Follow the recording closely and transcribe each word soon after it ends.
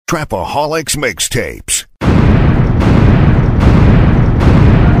Trap-A-Holics Mixtapes.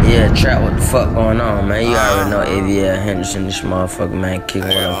 Yeah, trap, what the fuck going on, man? You already know XVL Hendrix in this motherfucker, man. Kicking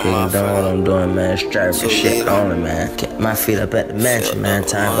what I'm kicking, doing what I'm doing, man. Straight for shit only, man. Get my feet up at the mansion, man.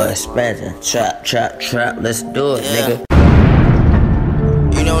 Time for expansion. Trap, trap, trap. Let's do it, nigga.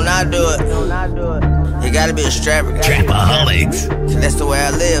 You know when I do it, you gotta be a strapper. Trap-A-Holics. That's the way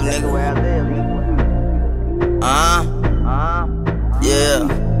I live, nigga. Yeah.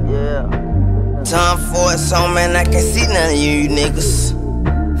 Time for it, so man, I can't see none of you niggas.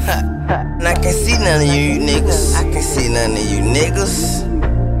 And I can't see none of you niggas. I can't see none of you niggas.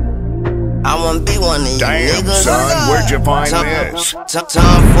 I wanna be one of you Damn, niggas. son, where'd you find this?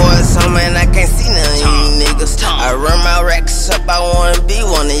 Time for it, so man, I can't see none of you niggas. I run my racks up, I wanna be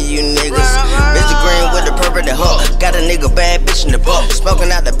one of you niggas. Bitch green with the purple, the hook. Got a nigga bad bitch in the book.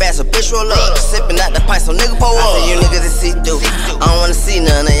 Smoking out the bass, so bitch roll up. Sipping out the pint, so nigga pull up. I see you niggas that see through. I don't wanna see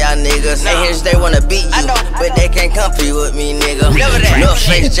none of y'all niggas. They hear they wanna beat you, but they can't compete with me, nigga. No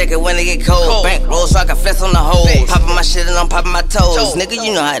face jacket when it get cold. Bank roll so I can flex on the hoes. Popping my shit and I'm popping my toes. Nigga,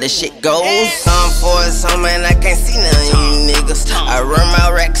 you know how this shit goes. Time for it, so man, I can't see none of you niggas. I run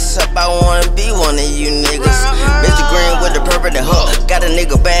my racks up, I wanna be one of you niggas. Bitch green with the purple, the hook. Got a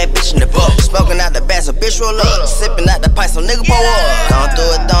nigga bad bitch in the book. Smoking out the bass, so bitch roll up. Sipping out the pint, so nigga pull up. Don't do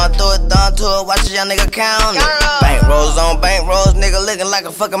it, don't do it, don't do it. Watch y'all nigga count it. Bank rolls on bank rolls, nigga looking like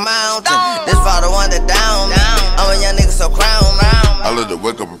a fucking mountain. This for the one that down. I'm a young nigga so crown. I let her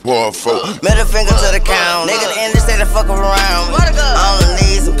wake up and pour a folk. Middle finger to the count. Nigga, the end, stay the fuck around. On the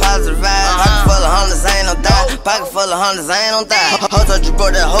knees and positive vibes. Pocket full of hundreds, I ain't no die. Pocket full of hundreds, I ain't no die. Hoe told you, bro,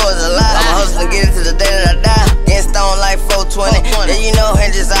 that hoe is a lie. I'ma hustle and get it to the day that I die. Getting stoned like 420. Yeah, you know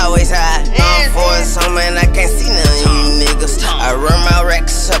Hendrix always high. I'm for it, so man, I can't see none of you niggas. I run my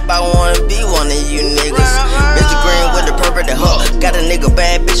racks up, I wanna be one of you niggas. Bitch green with the purple, the hook. Got a nigga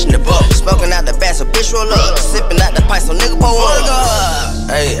bad bitch in the book. Smoking out the bass, so bitch roll up. Sipping out the pint, so nigga pull up.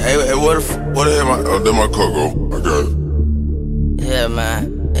 Hey, what the hell my car go? I got it. Yeah,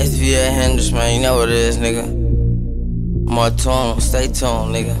 man. XVL Hendrix, man. You know what it is, nigga. More tuned, stay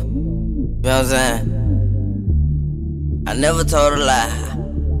tuned, nigga. You know what I'm saying? I never told a lie.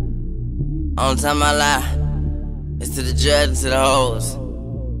 Only time I lie is to the judge and to the hoes. You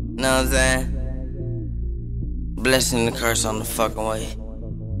know what I'm saying? Blessing and the curse on the fucking way.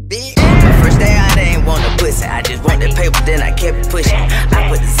 My first day out, I ain't want the pussy. I just want that paper, then I kept it pushing. I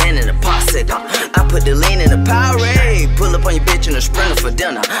put the Zen in the popsicle. I put the lean in the Powerade. Pull up on your bitch in a Sprinter for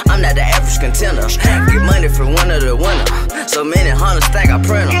dinner. I'm not the average contender. Get money for one of the winner. So many hunters think I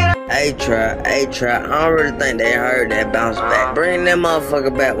print them. Hey trap. I don't really think they heard that bounce back. Bring that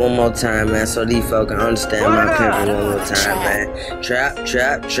motherfucker back one more time, man, so these folks can understand my pimpin' one more time, man. Trap.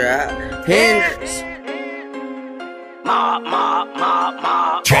 Hendrix.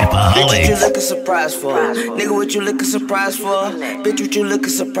 Trap-A-Holics. What you looking surprised for? Nigga, what you looking surprised for? Bitch, what you looking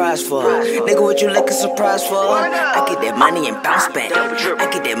surprised for? Nigga, what you looking surprised for? I get that money and bounce back. I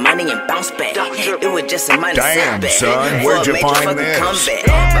get that money and bounce back. It was just a minor Damn, setback. son, where'd you find this? Comeback.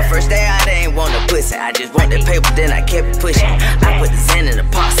 My first day out, I ain't want the pussy. I just want that paper, then I kept it pushing. I put the Zen in the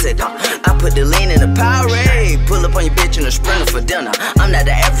popsicle. I put the lean in the Powerade. Pull up on your bitch in a Sprinter for dinner. I'm not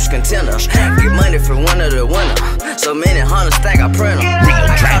the average contender. Get money for one of the winner. So many hunters think I print them.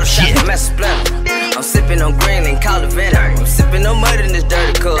 I caught a shot from Master Splinter. I'm sipping on green and call it venom. I'm sipping on mud in this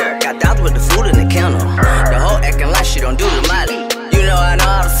dirty cup. Got dogs with the food in the counter. The whole acting like she don't do the molly. You know I know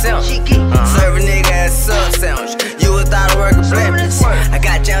how to sell. Serve a nigga as sub sandwich. You would thought I work a blemish. I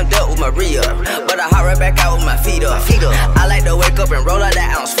got jammed up with my re-up, but I hop right back out with my feet up. I like to wake up and roll out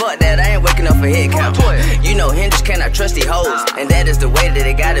that ounce. Fuck that, I ain't waking up for head count. You know Hendrix cannot trust these hoes, and that is the way that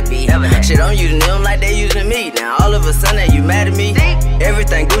it gotta be. Shit, I'm using them like they using me. Now all of a sudden you mad at me.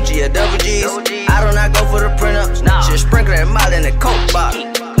 Everything Gucci or double G's. I do not go for the print-ups. Shit, sprinkle that mile in the coke bottle.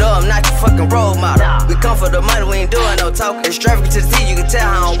 No, I'm not your fucking role model. We come for the money, we ain't doing no talking. It's traffic to the T, you can tell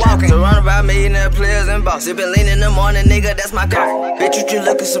how I'm walking. Surrounded by millionaire players and bosses. Been leaning in the morning, nigga, that's my car. Bitch, what you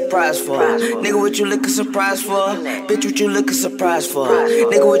looking surprised for? Nigga, what you looking surprised for? Bitch, what you looking surprised for?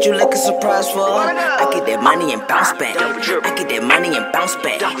 Nigga, what you looking surprised for? I get that money and bounce back. I get that money and bounce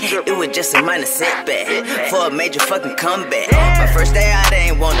back. It was just a minor setback for a major fucking comeback. My first day out,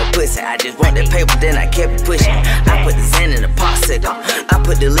 I ain't want the pussy. I just want that paper, then I kept it pushing. I put the Zen in the popsicle. I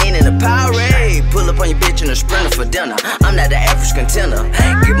put the lean in the Powerade. Pull up on your bitch in a Sprinter for dinner. I'm not the average contender.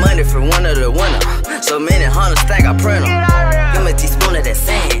 Get money for one of the winner. So many hunters think I print them. Give me a teaspoon of that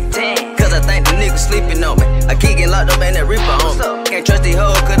sand. Cause I think the niggas sleeping on me. I keep getting locked up in that reaper on me. Can't trust these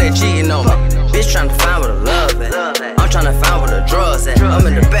hoes cause they cheating on me. Bitch trying to find where the love at. I'm trying to find where the drugs at. I'm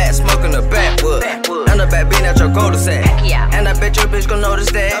in the back smoking the backwood. And the back beating at your cul-de-sac. And I bet your bitch gon' notice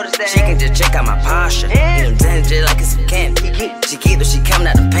that. She can just check out my posture. Eat them Danny just like it's some candy. She keep though she coming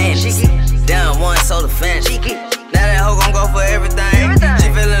out the panties. Down one soda fan. Now that hoe gon' go for everything. She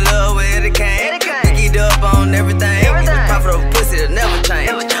fell in love with Eddie Kane. We geeked up on everything. Profit over pussy that never change.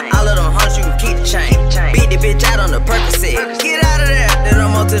 All of them hundreds you can keep the chain. Beat the bitch out on the Percocet. Get out of there, then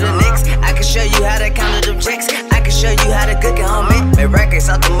I'm on to the next. I can show you how to count them checks. I can show you how to cook it, homie. Make rackets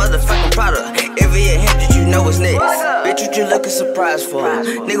out the motherfucking product. XVL Hendrix, you know what's next. Bitch, what you looking surprised for?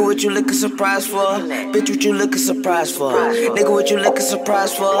 Nigga, what you looking surprised for? Bitch, what you looking surprised for? Nigga, what you looking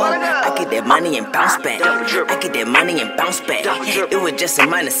surprised for? I get that money and bounce back. I get that money and bounce back. It was just a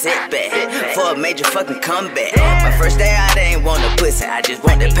minor setback for a major fucking comeback. My first day out, I ain't want no pussy. I just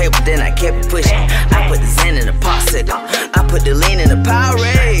want that paper, then I kept it pushing. I put the Zen in the popsicle. I put the lean in the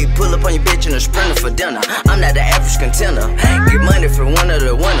Powerade. Pull up on your bitch in a sprinter for dinner. I'm not the average contender. Get money for one of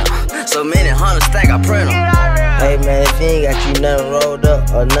the winner. So many hundreds stack, I print them. Hey man, if you ain't got you nothing rolled up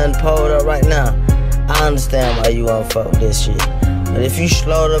or nothing pulled up right now, I understand why you wanna fuck with this shit. But if you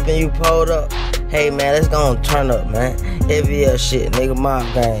slowed up and you pulled up, hey man, let's go and turn up, man. XVL shit, nigga, mob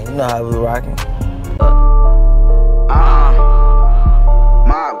gang. You know how we rockin'.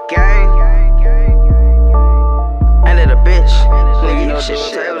 Mob gang. Ain't it a bitch? Nigga, you know shit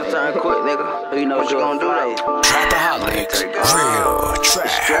table turn quick, nigga. You know what you gonna do though? Trap-A-Holics, real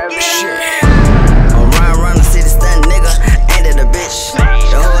trap shit. I'm run the city stuntin', nigga. Ain't it a bitch?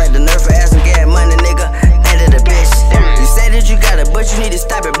 The hoe had the nerve for asking gas money, nigga. Ain't it a bitch? You say that you got it, but you need to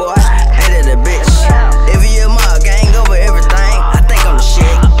stop it, boy. Ain't it a bitch? If you a mug, gang over everything. I think I'm the shit.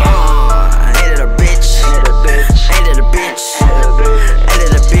 Ain't it a bitch? Ain't it a bitch? Ain't it a bitch? Ain't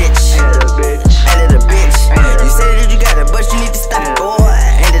it a bitch? Ain't it a bitch? You say that you got it, but you need to stop it, boy.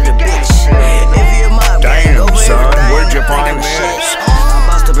 Ain't it a bitch? If you a mug, gang over son, everything. where'd you find this? I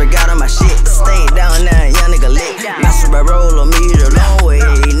bossed up and got on my shit. Stayed down there, young nigga lit. Master by roll on me the long way.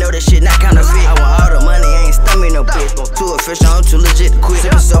 You know that shit not counterfeit. I want all the money, I ain't stomach no bitch. Too official, I'm too legit to quit.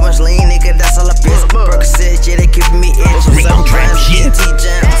 Sippin' so much lean, nigga, that's all I piss. Percocet, yeah, they keepin' me itch. Some grams,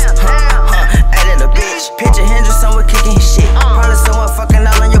 T-jams. Added a bitch. Picture Hendrix somewhere kicking his shit. Probably someone fucking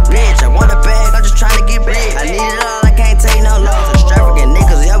all on your bitch. I want a bag, I'm just trying to get rich. I need it all, I can't take no loss. Extravagant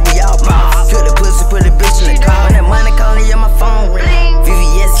niggas, yeah, we all boss. Kill the pussy, put the bitch in the car. When that money calling, yeah, my phone ring.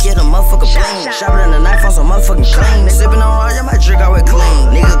 VVS, get a motherfucker bling. Sharper than a knife on some motherfucking clean. Sippin' on all, yeah, my drink always clean.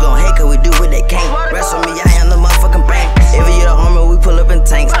 Niggas gon' hate cause we do what they can't. Rest on me, I am the motherfucking bank. If you the army, we pull up in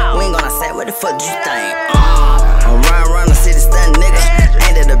tanks. We ain't gonna say what the fuck do you think? I'm run the city stuntin', nigga.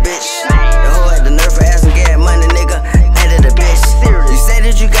 Ain't it a bitch? The hoe had the nerve for asking gas money, nigga. Ain't it a bitch? You say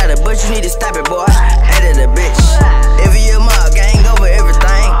that you got it, but you need to stop it, boy. Ain't it a bitch? If you a mug, gang over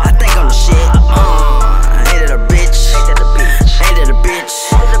everything. I think I'm the shit. Ain't it a bitch? Ain't it a bitch?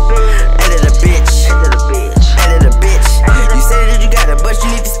 Ain't it a bitch? Ain't it a bitch? Ain't it a bitch? You say that you got it, but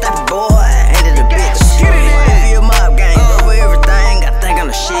you need to stop it, boy. Ain't it a bitch? If you a mob, gang over everything. I think I'm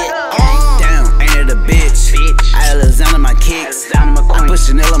the shit. Damn, ain't it a bitch? I had Lasagna on my kicks. I put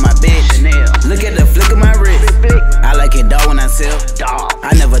Chanel on my bitch. Look at the flick of my wrist. I like it dog when I sell.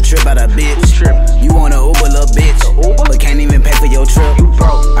 I never trip out a bitch. You want a Uber, little bitch, but can't even pay for your trip.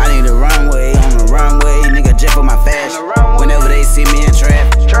 I need a runway on the runway. Nigga jet for my fast. Whenever they see me in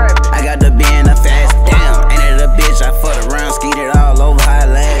trap, I got the bin a fast. Damn, ain't it a bitch? I fucked around, skeeted all over high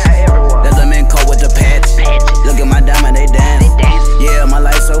lash. There's a man coat with the patch. Look at my diamond, they dance. Yeah, my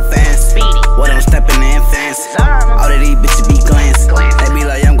life so fast. What I'm stepping in fancy. All of these bitches be glance. They be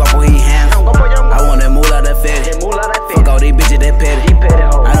like, young Guapo, he hands. I want that moolah that fed. Fuck all these bitches that petty.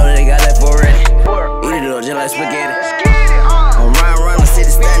 I know they got that for ready. Eat it or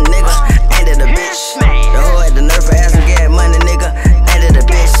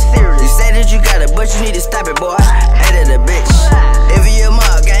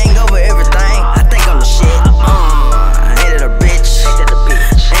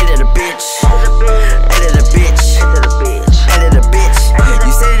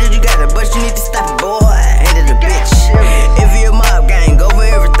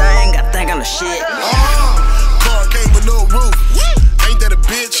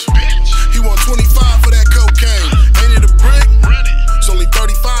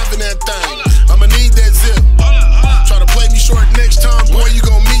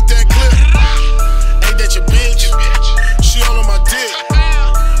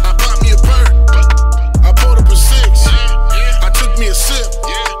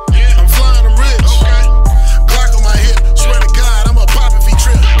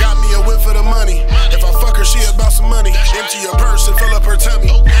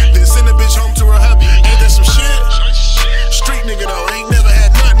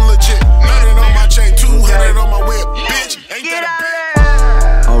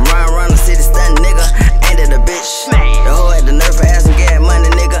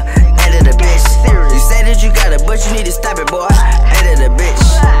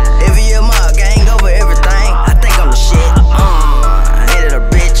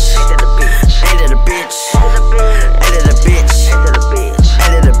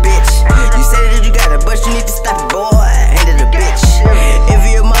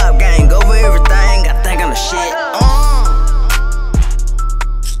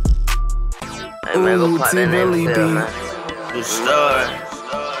Ooh, T-Billy B. The star.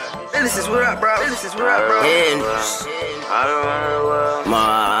 This is what up, bro. This is what up, bro. Hendrix.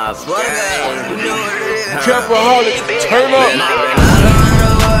 My boy. Trap-A-Holics, turn up.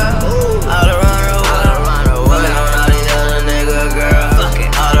 All around the world. Fucking on all these other nigga girls.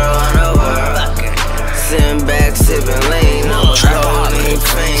 All around the world. Sitting back, sipping lean. I'm a cold and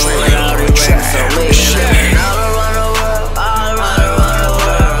Phen. With all these racks on me. All around the world. All around the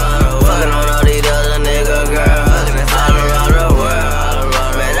world. Fucking on all these other nigga girls. All around the world.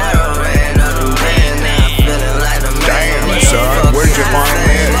 Man, I done ran up them bands. Now I'm feeling like the man. Damn, son, where'd your mind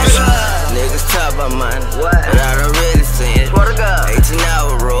at? Niggas talk about money, but I done really seen it.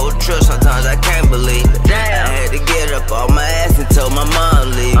 18-hour road trip, sometimes I can't believe it. I had to get up off my ass and told my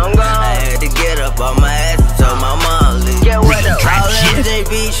mom leave. I had to get up off my ass and told my mom leave. All in the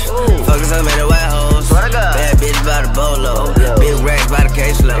beach, fucking so many white hoes. Bad bitch by the bolo, big racks by the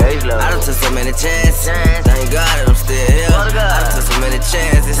caseload. I done took so many chances, thank God that I'm still here. I done took so many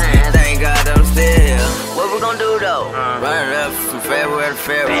chances, thank God that I'm still here. What we gon' do though? Run it up from February to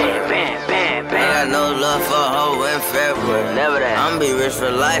February. I got no love for a hoe in February. I'ma be rich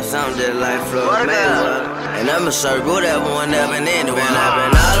for life, something just like Floyd Mayweather. And I'ma serve whatever, whenever, and anywhere. I've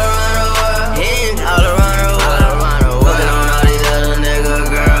been all around the world, all around the world. Fucking on all these other nigga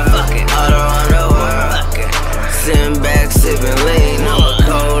girls. All around the world. Sitting back, sipping lean. I'm a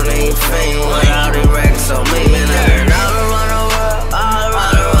cold and Phen. With all these racks on me. All around the world, all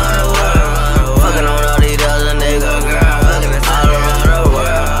around the world. Fucking on all these other nigga girls. All around the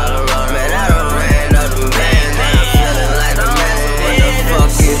world. Man, I done ran up them bands. Now I'm feeling like the man. What the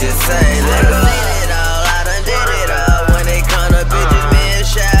fuck is you saying, nigga? I done did it all. When they come to bitches being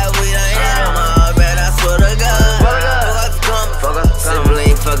shy, we done hit them all. Man, I swear to God. Fuck up's coming.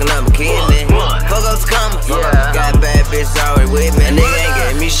 Fucking up a kidney. Fuck up's coming. Got bad bitches always with me. A nigga ain't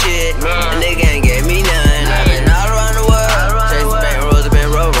gave me shit. A nigga ain't gave me none. I've been all around the world. Chasing bank rolls, I've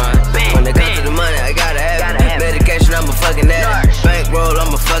been roll run. When it comes to the money, I gotta have it. Medication, I'm a fucking addict. Bankroll,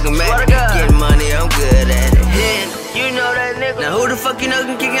 I'm a fucking man. Getting money, I'm good at it. You know that nigga. Now who the fuck you know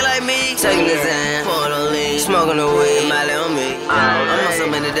can kick it like me? Taking his hand, pouring on lean, smoking the weed, Miley on me. I'm on so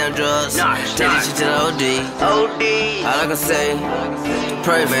many damn drugs. Take this shit to the OD. All I can say,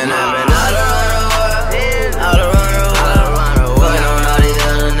 pray, man. I've been all around the world, all around the world. Fucking on all these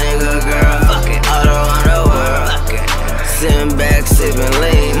other nigga girls. All around the world. Sitting back, sipping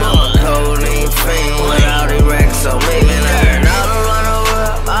lean. I'm a cold and Phen. With all these racks on me. All around the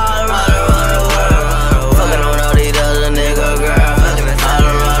world, all around the world. Fucking on all these other nigga girls. All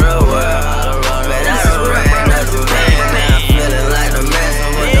around the world. Man, I done ran up the band. Now I'm feeling like the man.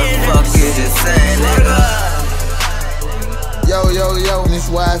 What the fuck is you saying, nigga? Yo, this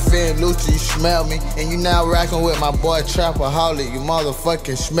why Phen Lucci, you smell me. And you now rockin' with my boy Trap-A-Holics. You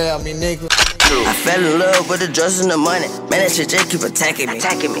motherfucking smell me, nigga. I fell in love with the drugs and the money. Man, that shit just keep attacking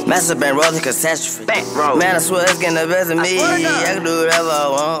me. Master been rolling catastrophe. Man, I swear it's getting the best of me. I can do whatever I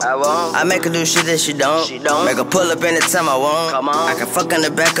want. I make her do shit that she don't. Make her pull up anytime I want. I can fuck in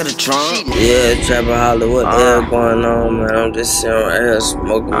the back of the trunk. Yeah, Trap-A-Holics, what the hell going on, man? I'm just sitting right here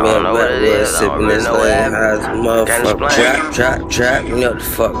smoking me a better sipping this lane high as a motherfucker. Trap. You know what the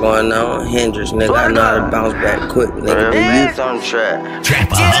fuck going on? Hendrix, nigga. I know how to bounce back quick, nigga. Do you on track?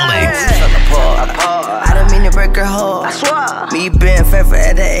 Trap-A-Holics. I don't mean to break her heart. I swear. Me being faithful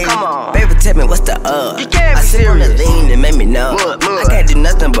at the age. Baby, tell me what's the I sit on the lean and make me numb. I can't do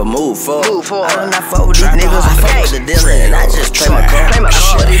nothing but move forward. I do not fuck with these niggas. I fuck with the dealer and I just play my card. I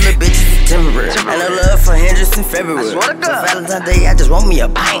fuck these little bitches in temporary. And I love for Hendrix in February. For Valentine's Day, I just want me a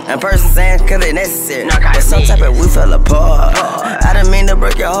pint. And person saying cause they necessary. But some type of we fell apart. I didn't mean to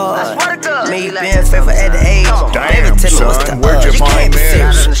break your heart. Me being faithful at the age. Baby, tell me what's the where'd your mind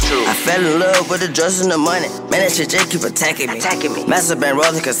at? I fell in love with the drugs and the money. Man, that shit just keep attacking me. Master been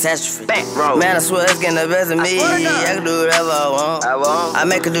rolling catastrophe. Man, I swear it's getting the best of me. I can do whatever I want. I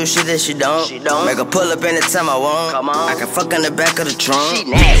make her do shit that she don't. Make her pull up anytime I want. I can fuck in the back of the trunk.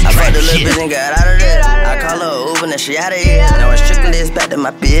 I fucked the little bitch and got out of there. I call her Uber and she out of here. Now it's Strickly Business, back to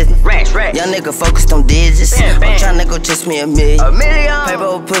my business. Young nigga focused on digits. I'm tryna go chase me a million. Paper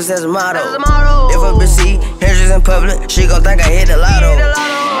over pussy as a motto. If a bitch see Hendrix in public, she gon' think I hit the lotto.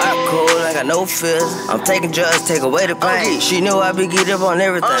 I'm cool, I got no fears. I'm taking drugs, take away the pain. She knew I be geeked up on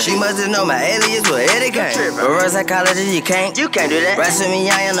everything. She must have known my alias, but here they came. Reverse psychology, you can't do that. Rest with me,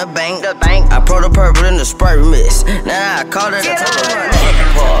 I in the bank. I pour the purple in the Sprite mix. Now I call it a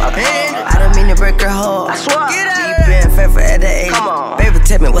I don't mean to break her heart. I swear. Deep in faithful at the age. Baby,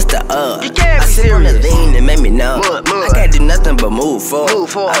 tell me what's the I sit on the lean and make me numb. I can't do nothing but move forward.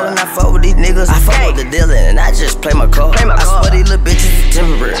 I do not fuck with these niggas. I fuck with the dealer and I just play my card. I swear these little bitches is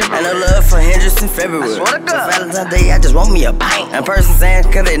temporary. And I love for Hendrix in February. For Valentine's Day, I just want me a pint. In person saying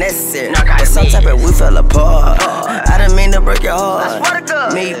cause they necessary. But some type of we fell apart. I didn't mean to break your heart.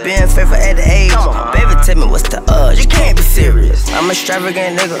 Me being faithful at the age. Baby, tell me what's the odds? You can't be serious. I'm a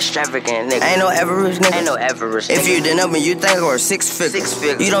extravagant nigga. Ain't no average nigga. If you didn't know me, you think I was 6 figures.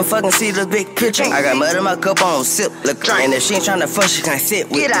 You don't fucking see the big picture. I got mud in my cup, I don't sip liquor. And if she ain't tryna fuck, she can't sit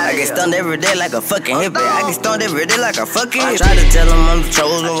with me. I get stoned every day like a fucking hippie. I get stoned every day like a fucking hippie. Try to tell them I'm the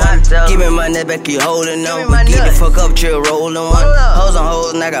chosen one. Give me my net back, you holding on. Get the fuck up, chill, rolling one. Hoes on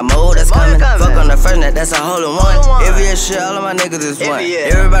hoes, and I got more that's coming. Fuck on the first night, that's a hole in one. Every year shit, all of my niggas is one.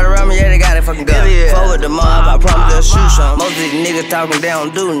 Everybody around me, yeah, they got a fucking gun. Forward the mob, I promise they'll shoot some. Most of these niggas talking, they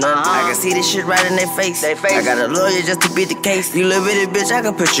don't do nothing. I can see this shit right in their face. I got a lawyer just to beat the case. You little bitty bitch, I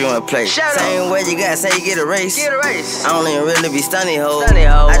can put you in place. Same way you gotta say you get a race. I don't even really be stunning hoes.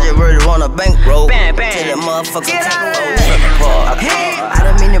 I just really want a bankroll. Till the motherfucker take a roll. I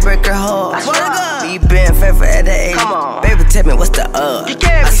don't mean to break her heart. Me being faithful at the age. Baby, tell me what's the odds?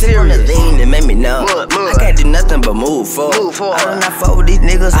 I sit on the lean that made me numb. I can't do nothing but move forward. I do not fuck with these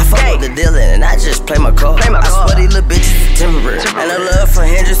niggas. I fuck with the dealer and I just play my card. I swear these little bitches is temporary. And I love for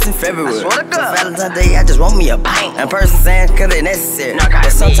Hendrix in February. For Valentine's Day, I just want me a pint. In person saying cause they necessary.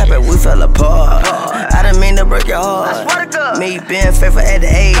 But some type of we fell apart. I didn't mean to break your heart. Me being faithful at the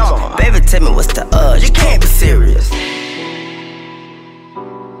age. Baby, tell me what's the odds? You can't be serious.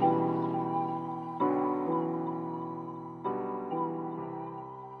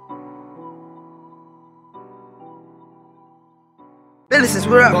 Business,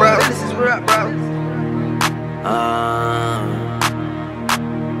 what up, bro?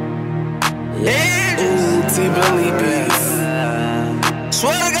 T-Billy beef.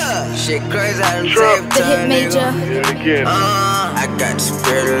 Swear to God, shit crazy out of the tape. The hit major. I got the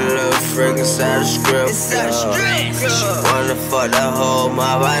spirit of little fragrance out of script. Wanna fuck the whole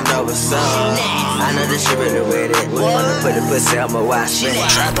mob, I know what's up. I know this shit really with it. Wanna put the pussy on my watch it.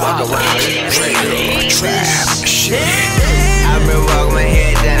 Walk around with trap shit. I've been walking my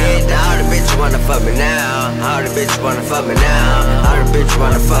head down. All the bitches wanna fuck me now. All the bitches wanna fuck me now. All the bitches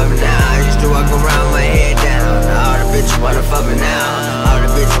wanna fuck me now. I used to walk around with my head down. All the bitches wanna fuck me now. All the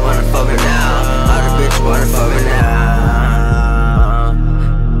bitches wanna fuck me now. All the bitches wanna fuck me now.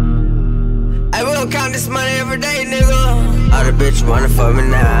 I will count this money every day, nigga. All the bitches wanna fuck me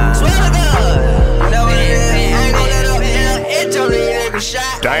now. Swear to God, know what it is. I ain't gon' let up, it's only every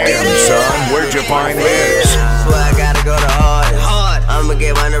shot. Damn, son, where'd you find this? So I gotta go to hardest. I'ma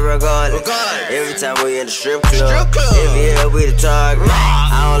get money regardless. Every time we in the strip club, every year we the target.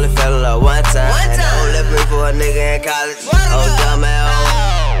 I only fell in love one time. Don't left me for a nigga in college. Oh, dumb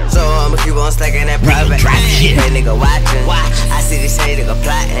ass. So I'ma keep on stacking that private. Hey, nigga watching. I see this hey nigga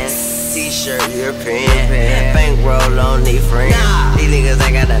plotting. T-shirt, European. Bankroll on these friends. These niggas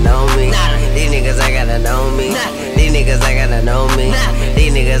ain't gotta know me. These niggas ain't gotta know me. These niggas ain't gotta know me.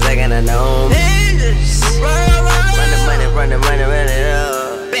 These niggas ain't gotta know me. Run the money, run it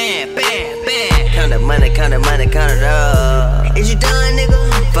up. Bam, bam, bam. Count the money, count the money, count it up. Is you done, nigga?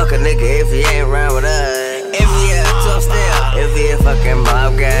 Fuck a nigga if he ain't round with us. Every year, tough step. Every year, fucking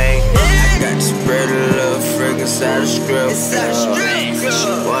mob gang. I got the spread of love, fragrance out of script.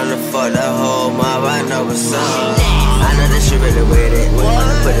 Wanna fuck the whole mob, I know what's up. I know this shit really with it.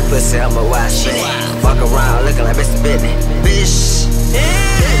 Wanna put the pussy on my watch it. Fuck around looking like Mr. Business. Bitch.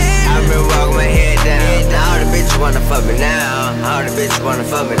 I've been walking my head down. All the bitches wanna fuck me now. All the bitches wanna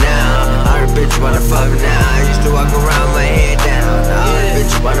fuck me now. All the bitches wanna fuck me now. I used to walk around with my head down. All the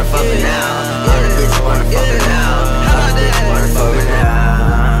bitches wanna fuck me now. All the bitches wanna fuck me now. All the bitches wanna fuck me now.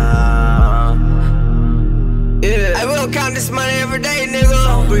 Yeah. I will count this money every day, nigga.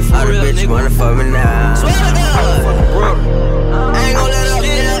 All the bitches wanna fuck me now. Swear to God, I ain't gon' let up.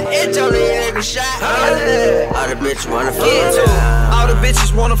 It's only every shot. All the bitches wanna fuck me now. All the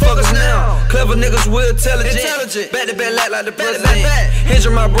bitches wanna fuck us now. Clever niggas will intelligent. Back to back like the president. Hendrix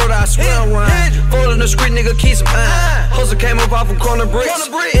my brother, I swear I'm Juan. Falling the street, nigga, keep some eye. Hustle came up off from corner bricks.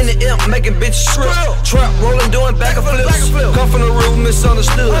 In the imp, making bitches strip. Trap rolling, doing back and flips. Come from the roof,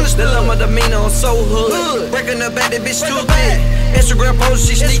 misunderstood. They love my demeanor, I'm so hood. Breaking up back, that bitch too thick. Instagram post,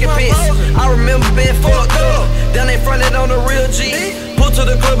 she sneaking pics. I remember being fucked up. Then they fronted on the real G. Pull to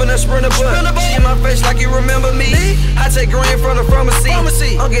the club and I sprint a butt. She in my face like you remember me. I take green from the pharmacy.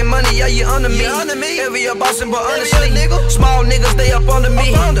 I'm getting money, yeah, you under me. Every year bossing, but honestly, small niggas, they up under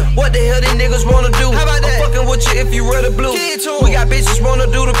me. What the hell these niggas wanna do? I'm fucking with you if you read the blue. We got bitches wanna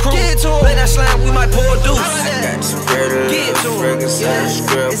do the crew. Let that slime, we might pour a deuce. I got the spirit of fragrance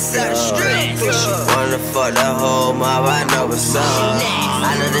out of script. Wanna fuck the whole mob, I know what's up.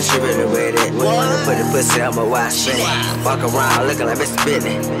 I know this shit really with it. Wanna put the pussy on my watch it. Walk around looking like Mr.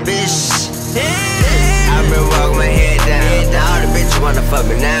 Business. Bitch. I been walking my head down. All the bitches wanna fuck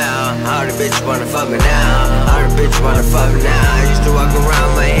me now. All the bitches wanna fuck me now. All the bitches wanna fuck me now. I used to walk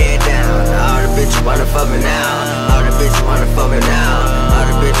around my head down. All the bitches wanna fuck me now. All the bitches wanna fuck me now. All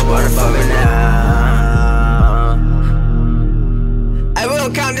the bitches wanna fuck me now. I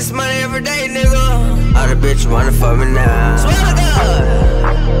will count this money every day, nigga. All the bitches wanna fuck me now. Swear to God,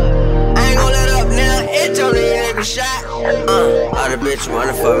 I ain't gon' let up now. It's only every shot. All the bitches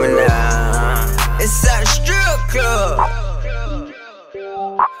wanna fuck me now. It's at a strip club.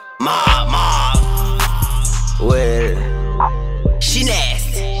 Mob. Well, she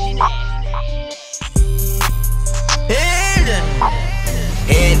nasty. Head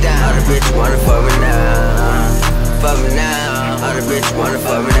down. All the bitches wanna fuck me now. Fuck me now. All the bitches wanna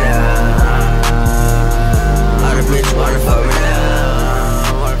fuck me now. All the bitches wanna fuck me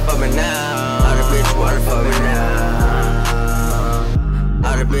now. Wanna fuck me now. All the bitches wanna fuck me now.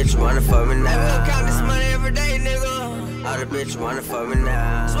 All the bitches wanna fuck me now. I will count this money every day, nigga. All the bitches wanna fuck me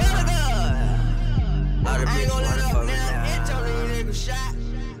now. Swear to God. All the bitches wanna fuck me now. It's only a nigga shot.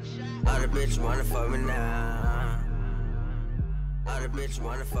 All the bitches wanna fuck me now. All the bitches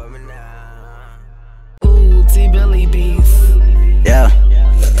wanna fuck me now. Ooh, T-Billy beef. Yeah.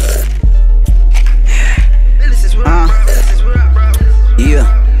 Yeah.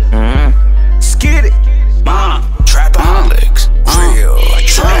 Skid it. Trap-A-Holics. Real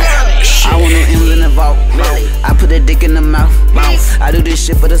trap shit. I want no M's in the vault. I put that dick in the mouth. I do this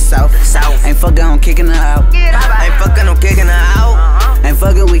shit for the South. Ain't fucking, I'm kicking her out. Ain't fucking, I'm kicking her out. Ain't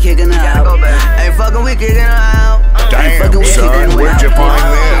fucking, we kicking her out. Ain't fucking, we kicking her out. Damn, son, where'd you find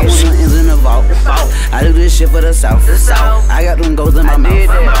I this? want no M's in the vault. I do this shit for the South. I got them goals in my mouth.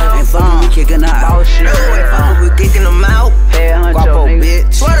 Ain't fucking, we kicking her out. No, ain't fucking, we kicking them out. Guapo,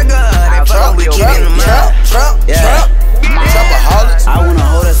 bitch. Swear to God, ain't fucking, we kicking them out. Trap-A-Holics. I want a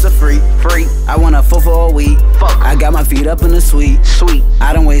hoe that's a freak. I want a 4 for a week. I got my feet up in the suite.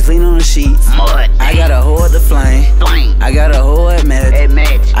 I don't waste lean on the sheets. I got a hoe at the flame. I got a hoe at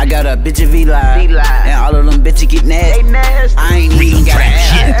match. I got a bitch at V-Live. And all of them bitches get nasty. I ain't even got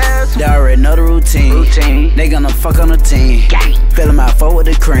ass. They already know the routine. They gonna fuck on the team. Fill my phone with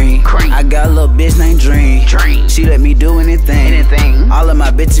the cream. I got a little bitch named Dream. She let me do anything. All of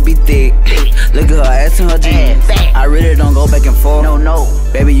my bitches be thick. Look at her ass and her jeans. I really don't go back and forth. No.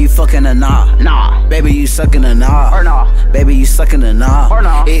 Baby, you fucking a nah. Baby, you sucking a nah. Baby, you sucking a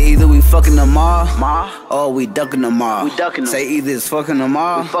nah. Either we fucking them all, or we ducking them all. Say either it's fucking them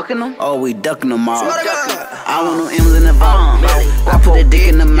all, or we ducking them all. I want no M's in the vault. I put that dick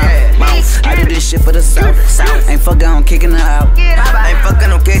in the mouth. I do this shit for the South. Ain't fucking, I'm kicking her out. Ain't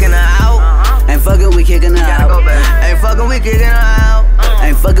fucking, I'm kicking her out. Ain't fucking, we kicking her out. Ain't fucking, we kicking her out.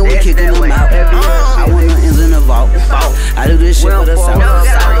 Ain't fucking, we kicking them out. I want no M's in the vault. I do this shit for the South.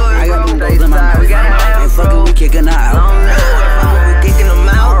 I got them goals in my mouth. Ain't fucking, we kicking her out. We kicking them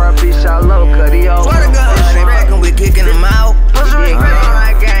out. R.I.P. Shallow, Cuddy, Swear to God, ain't fucking, we kicking them out. I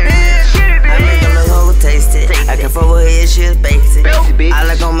make a little hoe taste it. I can fuck with her, she's basic. I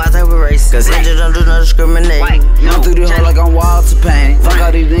like on my type of race. Cause angels don't do no discrimination. I'm through the hole like I'm wild to pain. Fuck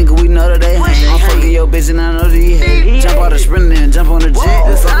all these niggas, we know that they hang. I'm fucking your bitch and I know that you hate. Jump out the sprint and jump on the jet.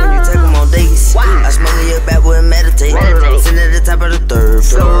 Just fuck when you take them on dates. I smoke in your back with meditate. Sitting at the top of the 3rd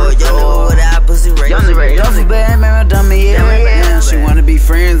floor. Y'all know what I pussy race. Pussy bad, man, dummy, yeah. She wanna be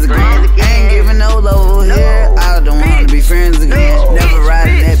friends again. Ain't giving no love here. I don't wanna be friends again. Never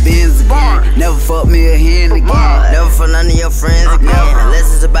riding that Benz again. Never fuck me a hand again. Never for none of your friends again.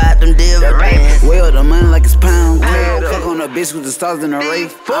 Unless it's about them dividends. Well, the money like it's pound. Fuck on a bitch with the stars in the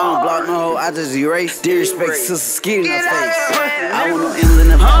race. I don't block no hoe, I just erase. Disrespect sister skin in her face. I want no M's in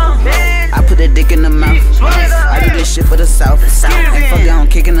the vault. I put that dick in the mouth. I do this shit for the South. Ain't fucking, I'm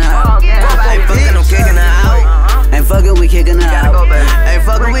kicking her out. Ain't fucking, I'm kicking her out. Ain't fucking, we kicking her out. Ain't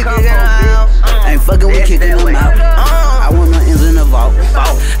fucking, we kicking her out. Ain't fucking, we kicking them out. I want no M's in the vault.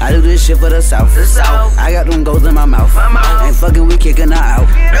 I do this shit for the South. I got them goals in my mouth. Ain't fucking, we kicking her out.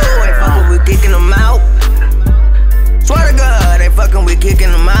 No, ain't fucking, we kicking them out. Swear to God, ain't fucking, we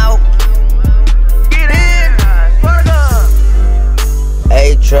kicking them out. Get in, swear to God.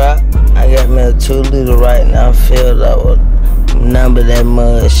 Hey, Trap, I got me a 2 liter right now filled up with none but that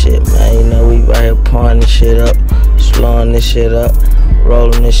mud shit, man. You know, we right here pouring this shit up, slowing this shit up,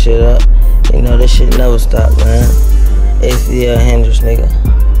 rolling this shit up. You know, this shit never stop, man. XVL Hendrix, nigga.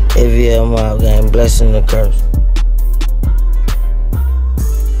 XVL Mob Gang, blessing the curse.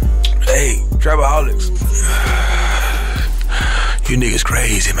 Hey, Trap-A-Holics. You niggas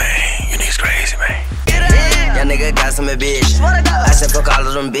crazy, man. You niggas crazy, man. Young nigga got some ambition. I said fuck all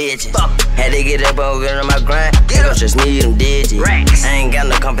of them bitches. Had to get up over on my grind. They gon' just need them digits. I ain't got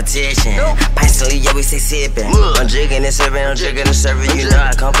no competition. competition. Personally, yeah, we say sipping. I'm drinking and serving, I'm drinking and serving. You know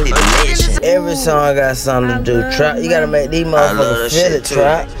I complete the mission. Every song got something to do. Trap, you gotta make these motherfuckers feel it,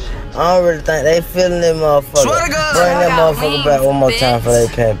 Trap. I don't really think they feeling them motherfuckers. Bring that motherfucker back one more time for they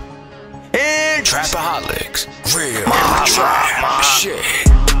pimp. Trap-A-Holics. Real trap shit.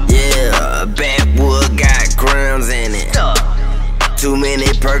 Yeah, backwood got grams in it. Too many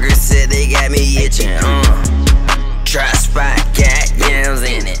burgers said they got me itching. Trap spot got yams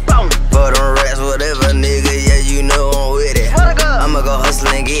in it. For them rats, whatever, nigga, yeah, you know I'm with it. I'ma go hustle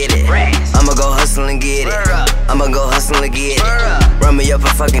and get it. I'ma go hustle and get it. I'ma go hustle and get it. Run me up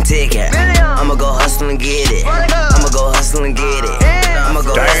a fucking ticket. I'ma go hustle and get it. I'ma go hustle and get it. I'ma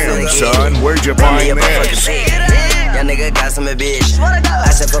go hustle and get it. Damn, son, where'd you find this? Young nigga got some ambition. I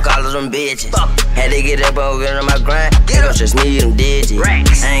said fuck all of them bitches. Had to get up over on my grind. They gon' trust me, them digits.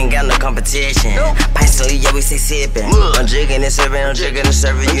 I ain't got no competition. Personally, yeah, we say sipping. I'm drinking and serving, I'm drinking and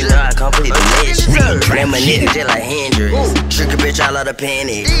serving. You know I complete the mission. Name a nigga just like Hendrix. Trick a bitch all out of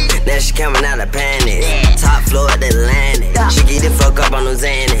panic. Now she coming out of panic. Top floor at the Atlantic. She get the fuck up on those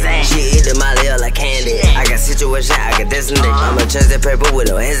Xanax. She eat the molly up like candy. I got situation, I got destination. I'ma trust that paper with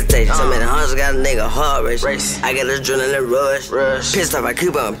no hesitation. So many hundreds got a nigga heart race. I got a adrenaline rush. Pissed off, I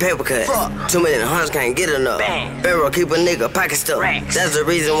keep on paper cut. Too many hundreds can't get enough. Barrel keep a nigga pocket stuff. That's the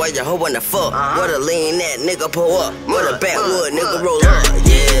reason why your hoe wanna fuck. What a lean that nigga pull up. What a backwood nigga roll up.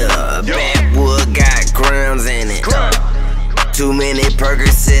 Yeah, backwood got grams in it. Too many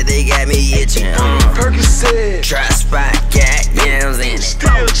burgers said they got me itching. Trap spot got yams in it.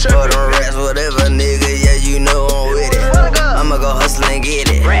 For them rats, whatever, nigga, yeah, you know I'm with it. I'ma go hustle and get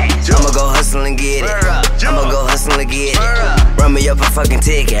it. I'ma go hustle and get it. I'ma go hustle and get it. Run me up a fucking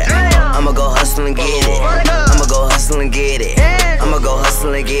ticket. I'ma go hustle and get it. I'ma go hustle and get it. I'ma go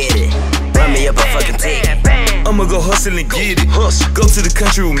hustle and get it. Run me up a fucking ticket. I'ma go hustle and get it. Go to the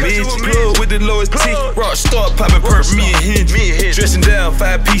country with midget. Plug with the lowest tick. Rock start popping perp, me and Hendrix. Dressing down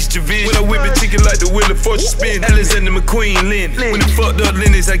 5-piece Javis. When I whip it, ticket like the wheel of fortune spin. Alexander McQueen Lynn. When the fucked up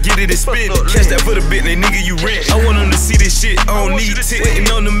Lennox, I get it and spin it. Catch that for the bit, they nigga you rent. I want them to see this shit, I don't need tick. Waiting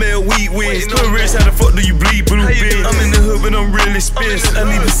on the mail, weed wins. No rich, how the fuck do you bleed blue bin? I'm in the hood, but I'm real expensive. I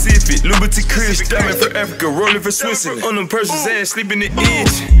need Pacific, Liberty Chris. Diamond for Africa, rolling for Switzerland. On them person's ass, sleeping the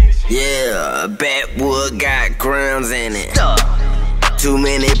edge. Yeah, backwood got grams in it. Too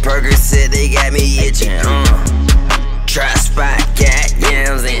many burgers said they got me itching. Trap spot got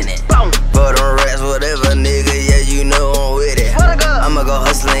yams in it. For them rats, whatever, nigga, yeah, you know I'm with it. I'ma go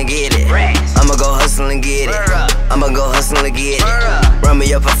hustle and get it. I'ma go hustle and get it. I'ma go hustle and get it. Run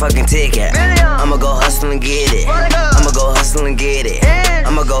me up a fucking ticket. I'ma go hustle and get it. I'ma go hustle and get it.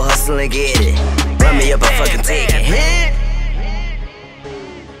 I'ma go hustle and get it. Run me up a fucking ticket.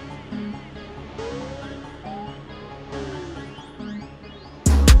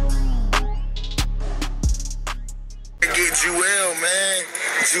 Get Jewel, man.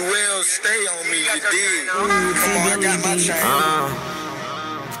 Jewel, stay on me, you dig? Come on, I got my chain.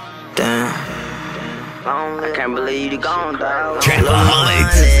 Damn. I can't believe you gone, dog.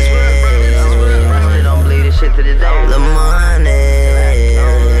 Trap-A-Holics. Don't believe this shit to this day. The money.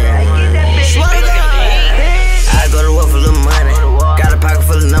 I go to work for little money. Got a pocket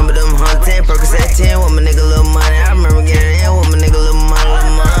full of number, them 110. Percocet at 10 with my nigga little money. I remember getting in with my nigga little money.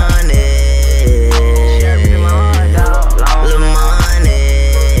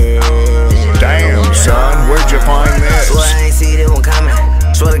 Son, where'd you find this? Swear I ain't see this one coming.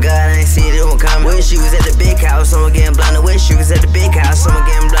 Swear to God I ain't see this one coming. Wish she was at the big house, someone getting blinded. Wish she was at the big house, someone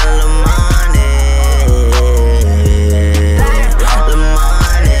getting blinded. Little money. Little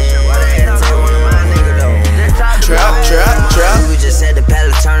money. Trap. We was just at the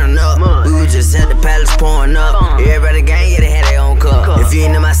palace turning up. We was just at the palace pouring up. Everybody gang, yeah, they had their own cup. If you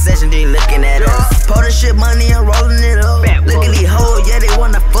ain't in my session, then you looking at us. Pour the shit money, I'm rolling it up. Look at these hoes, yeah, they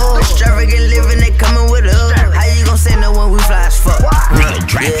wanna fuck. Extravagant living, they coming with us. How you gon' say no when we fly as fuck?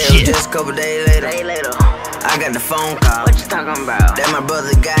 Yeah, just a couple days later, I got the phone call. What you talking about? That my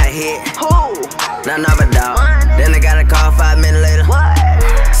brother got hit. Who? Nah, but dog. Then I got a call 5 minutes later. What?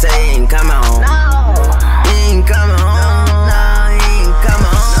 Say he ain't coming home. No. He ain't coming home. No, he ain't coming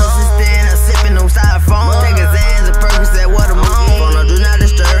home. No, since then I'm sipping on styrofoam. Take his hands and purpose that water moon. Phone, no, do not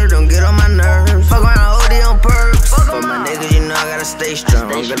disturb, don't get on my nerves. Fuck around, OD on perks. For my niggas, you know I gotta stay strong.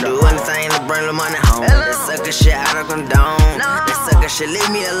 Gonna do anything to bring the money home. That sucker shit I don't condone. That sucker shit leave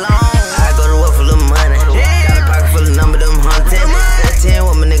me alone. I go to work for little money. Got a pocket full of number, them 110. That 10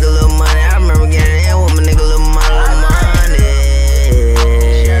 with my nigga little money. I remember getting in with my nigga little money.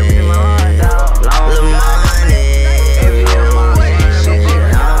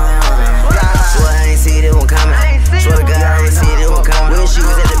 Swear I ain't see this one coming. Swear to God I ain't see this one coming. Wish she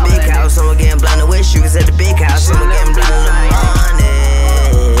was at the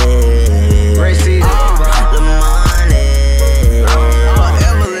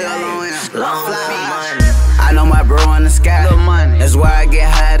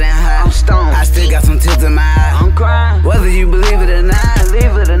higher than high. I'm stoned. I still got some tears in my eye. I'm crying. Whether you believe it or not.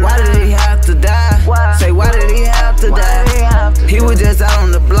 Why did he have to die? Why? Say, why did he have to die? He was just out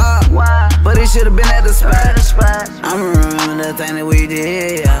on the block. Why? But he should've been at the spot. I'ma remember the thing that we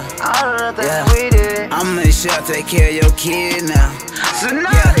did, yeah. All of the things we did. I'ma make sure I take care of your kid now.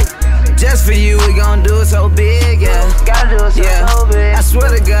 Yeah. Just for you, we gon' do it so big, yeah. Gotta do it so big. I swear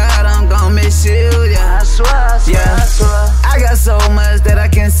to God, I'm gon' miss you, yeah. I swear. I got so much that I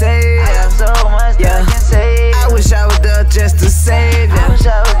can say, yeah. I wish I was there just to save, yeah.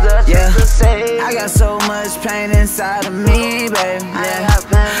 I got so much pain inside of me, baby, yeah.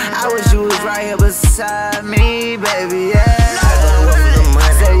 I wish you was right here beside me, baby, yeah.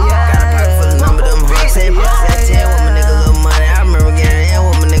 Say yeah. Got a pocket full of number, them hooks and pussy. That 10 with my nigga little money. I remember getting in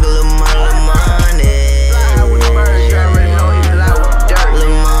with my nigga little money.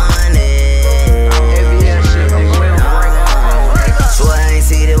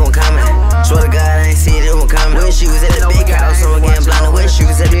 Swear to God, I ain't see this one coming. When she was at the big house, someone getting blinded. When she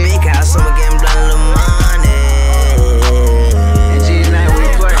was at the big house, someone getting blinded. Little money. And G's name we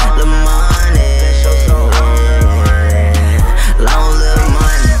play. Little money. Long little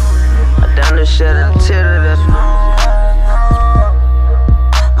money. I done this shit and titted this one.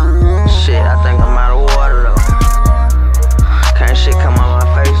 Shit, I think I'm out of water though. Can't shit come on my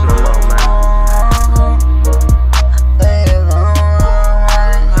face no more, man.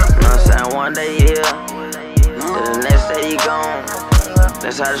 One day you here, then the next day you gone.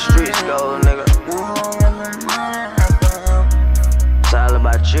 That's how the streets go, nigga. It's all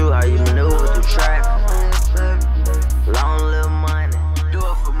about you, how you maneuver through traffic. Long little money, do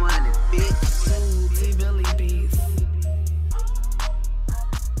it for money, bitch. T-Billy Beef.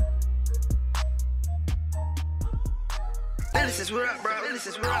 This what up, bro.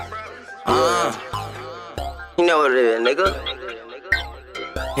 You know what it is, nigga.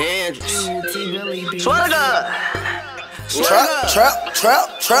 Hendrix. Swear to God.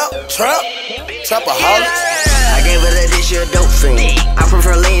 Trap-A-Holics. I gave her that this shit dope fiend. I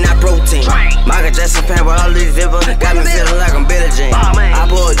prefer lean, not protein. Michael Jackson Phen with all these zippers. Got me feeling like I'm Billie Jean. I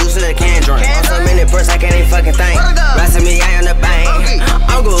pour a deuce in a can drink. On some mini purse, I can't even fucking think. Rising me, I on the bank.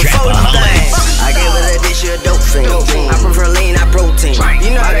 I'm going for the thing. I gave her that this shit dope fiend. I prefer lean, not protein.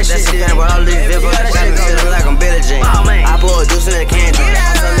 You know Michael Jackson Phen with all these zippers. Got me feeling like I'm Billie Jean. I pour a deuce in a can drink.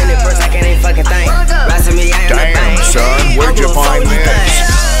 On some mini purse, I can't even fucking think. Rising me, I on the bank. Damn, son, where'd you find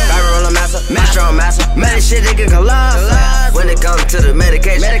this? Master on master, man, this shit they can collide. When it comes to the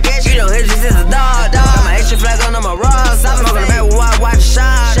medication, you know Hendrix is a dog. Got my extra flag on my rocks. I'm smoking the back with Juan, watch the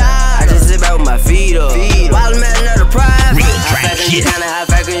shot. I just sit back with my feet up. Wild man, another prize. High fact, you kinda high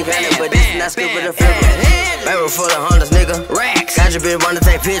fact, you kinda, but this is not stupid to flip it. Barrel full of Hondas, nigga. Got your bitch wanna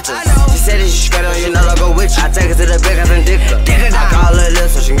take pictures. She said that she straight on you, know I go with you. I take her to the back, I done dick her. I call her a little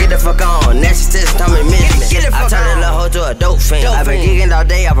so she can get the fuck on. Now she says, tell me miss me. I turn that little hoe to a dope fiend. I been geeking all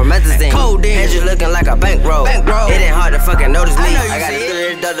day, I promethazine. Hendrix looking like a bankroll. It ain't hard to fucking notice me. I got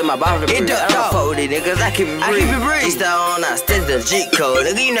a $3 in my bottom. I don't fuck with these niggas, I keep it real. East on, I stick to the G code.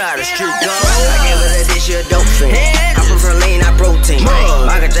 Nigga, you know how the street go. I gave her that this shit dope fiend. I prefer lean, not protein.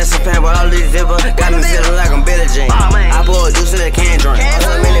 Michael Jackson Phen with all these zippers. Got me feeling like I'm Billie Jean. I pour a deuce in a can drink. On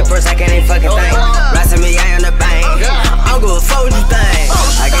some mini purse, I can't even fucking think. Rising me, I on the bank. I'm going for you think.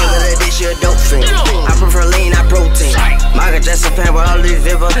 I gave her that this shit dope fiend. I prefer lean, not protein. Michael Jackson Phen with all these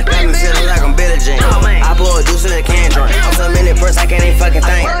zippers. Got me feeling like I'm Billie Jean. I pour a deuce in a can drink. On some mini purse, I can't even fucking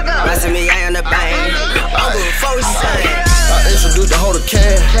think. Rising me, I on the bank. I'm going for you think. I introduced the whole to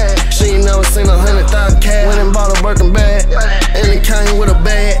cash. She ain't never seen 100,000 cash. Went and bought a Birkin bag, and it came with a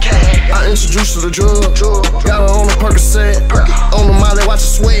bag. I introduced her to drugs. Got her on the Percocet. On the Molly, watch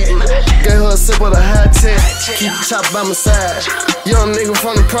her sweat. Gave her a sip of the high tech. Keep the chopper by my side. Young nigga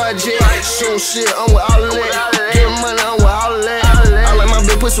from the project. Shooting shit, I'm with all of that. Getting money, I'm with all of that. I like my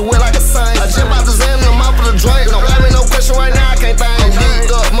big pussy wet like a sign. I jump out the Zan and I'm out for the drink. Don't ask me no question right now, I can't think. I'm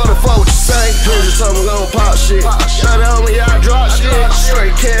geeked up, motherfucker, what you say? Hendrix told me gon' pop shit. Now they on me, I drop shit.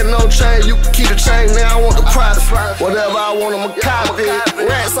 Straight cat, no chain, you can keep the chain. Now I want the profit. Whatever I want, I'ma copy it.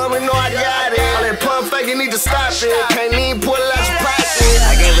 Rats on me, know I got it. All that pump fake, you need to stop it. Can't even pull it out your pocket.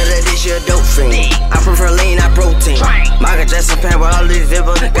 I gave her that this shit dope fiend. I prefer lean, not protein. Michael Jackson Phen with all these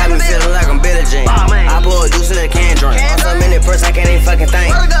zippers. Got me feeling like I'm Billie Jean. I pour a deuce in a can drink. On some mini purse, I can't even fucking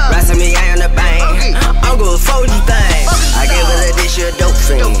think. Rising me, I on the bank. I'm going for you think. I gave her that this shit dope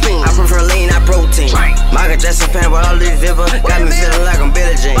fiend. I prefer lean, not protein. Michael Jackson Phen with all these zippers. Got me feeling like I'm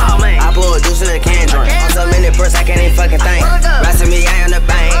Billie Jean. I pour a deuce in a can drink. On some mini purse, I can't even fucking think. Rising me, I on the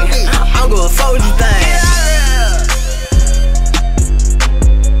bank. I'm going for you think.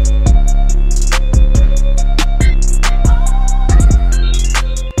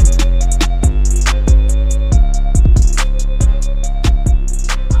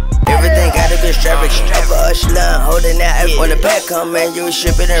 come, man, you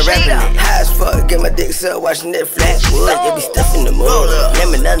shipping and rapping it. High as fuck, get my dick sucked, watching that flat wood. You be stuffing the mood.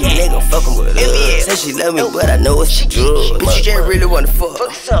 Name another nigga fucking with her. Say she love me, but I know it's true. But you just really wanna fuck.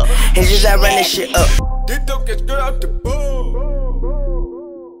 And just I run this shit up.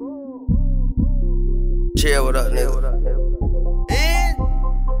 Chill, what up, nigga?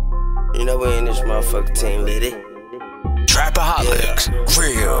 You know we in this motherfucking team, lady. Trap-A-Holics,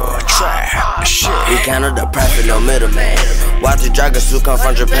 real trap shit. We counted the profit, no middleman. Watch the dragon suit come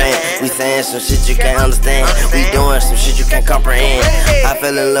from Japan. We saying some shit you can't understand. We doing some shit you can't comprehend. I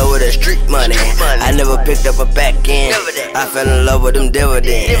fell in love with that street money. I never picked up a back end. I fell in love with them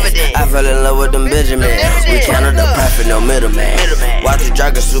dividends. I fell in love with them Benjamins. We counted the profit, no middleman. Watch the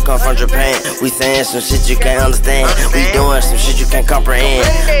dragon suit come from Japan. We saying some shit you can't understand. We doing some shit you can't comprehend.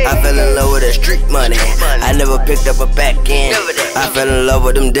 I fell in love with that street money. I never picked up a back end. I fell in love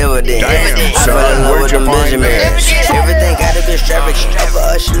with them dividends. I fell in love with them Benjamins. Everything gotta be extravagant. Upper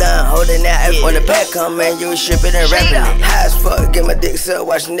echelon, holding that F when the back come, man, you was shipping and rapping it. High as fuck, get my dick sucked,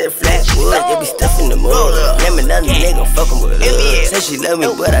 watching that flat wood. You be stuffing the mood. Name another nigga fucking with her. Say she love me,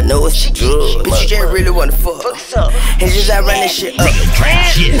 but I know it's true. But you just really wanna fuck. And just I run this shit up.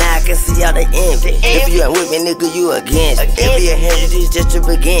 Now I can see all the envy. If you ain't with me, nigga, you against me. If you a Hendrix, just to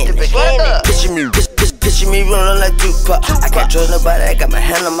begin. Picture me rolling like Tupac. I can't trust nobody, I got my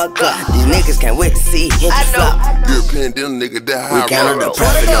hand on my gun. These niggas can't wait to see Hendrix flop. European deal nigga that high. We counted the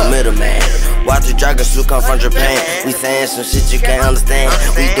profit, no middleman. Watch the dragon suit come from Japan. We saying some shit you can't understand.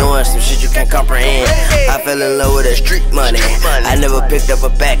 We doing some shit you can't comprehend. I fell in love with that street money. I never picked up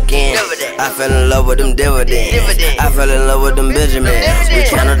a back end. I fell in love with them dividends. I fell in love with them Benjamins. We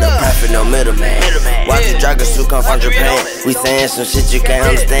counted the profit, no middleman. Watch the dragon suit come from Japan. We saying some shit you can't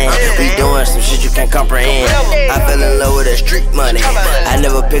understand. We doing some shit you can't comprehend. I fell in love with that street money. I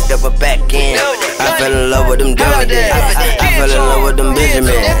never picked up a back end. I fell in love with them dividends. I fell in love with them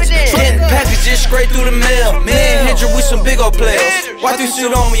Benjamins. Getting packages straight through the mail. Me and Hendrix, we some big old players. Why you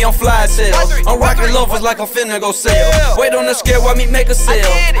sit on me on fly sales? I'm rocking loafers like I'm finna go sell. Wait on the scale while me make a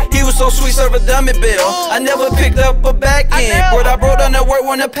sale. He was so sweet, serve a dummy bill. I never picked up a back end, but I brought down that work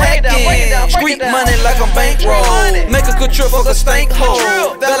when the pack in. Street money like I'm bankroll. Make a good trip, fuck a stank hole.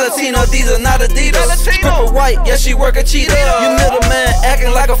 Valentino, these are not Adidas. Stripper white, yeah, she work a cheetah. You middleman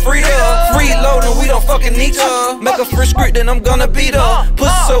acting like a freezer. Freeloading, we don't fucking need to. Make a free script, then I'm gonna beat her.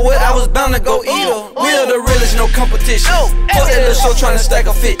 Pussy so wet, I was bound to go eat her. We are the realest, no competition. Fuck that little show tryna stack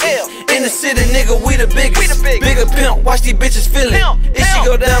a 50. In the city, nigga, we the biggest. Bigger pimp, watch these bitches feel it. If she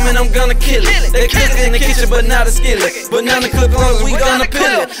go down, man, I'm gonna kill it. They cook in the kitchen, but not a skillet. Banana clip on, we gonna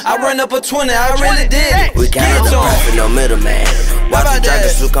peel it. I run up a 20, I really did it. We counted the profit, no middleman. Watch the dragon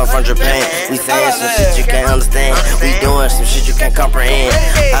suit come from Japan. We saying some shit you can't understand. We doing some shit you can't comprehend.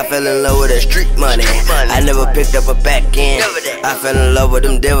 I fell in love with that street money. I never picked up a back end. I fell in love with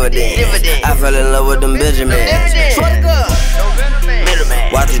them dividends. I fell in love with them Benjamins.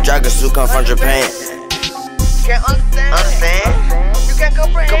 Watch the dragon suit come from Japan. Can't understand. You can't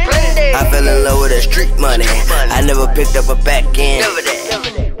comprehend. I fell in love with that street money. I never picked up a back end.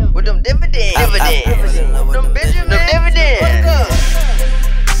 With them dividends. Them dividends.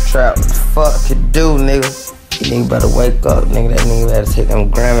 Trap, what the fuck you do, nigga? You nigga better wake up, nigga. That nigga better take them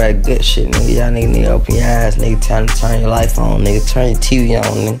grandma good shit, nigga. Y'all nigga need to open your eyes, nigga. Time to turn your life on, nigga. Turn your TV on,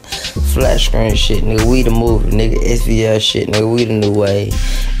 nigga. Flat screen shit, nigga. We the movie, nigga. XVL shit, nigga. We the new wave.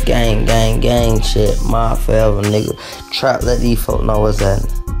 Gang, gang, gang shit. Mob forever, nigga. Trap, let these folk know what's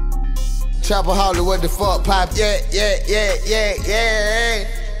happening. Trap-A-Holics, what the fuck, pop? Yeah. I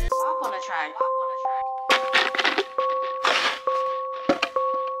wanna try.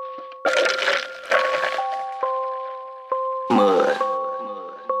 Mud.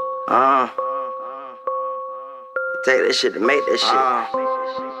 Take that shit to make that shit.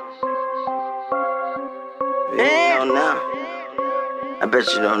 You don't know. I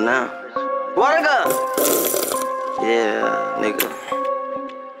bet you don't know. Water go. Yeah, nigga.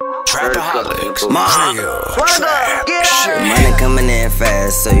 Trap-A-Holics, Money coming in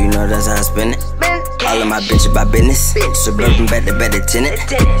fast, so you know that's how I spend it. All of my bitches by business. Suburban better tenant.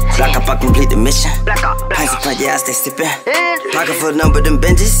 Block up, I complete the mission. Hands up, yeah, I stay sippin'. Pocket full number them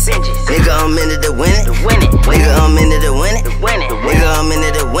benches. Nigga, I'm in it to win it. Nigga, I'm in it to win it. Nigga, I'm in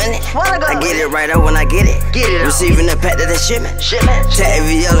it to win it. I get it right out when I get it. Receiving the pack of that shipment.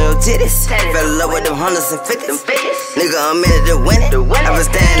 XVL on your titties. Fell in love with them hundreds and 50s. Nigga, I'm in it to win it. I was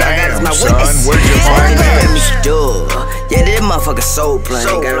standing, I got as my witness. Where'd you find that? Yeah, this motherfucker soul plane.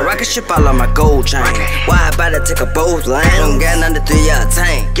 Got a rocket ship all on my gold chain. Why about to take a boat lane? Don't got none to 3 year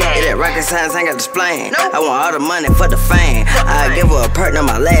tank. Yeah, that rocket Rocket science ain't got to explain. I want all the money for the fame. I give her a perk on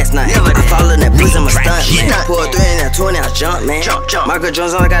my last night. I fall in that pussy, I'm a stunt man. Pull 3 in that 20, I jump man. Michael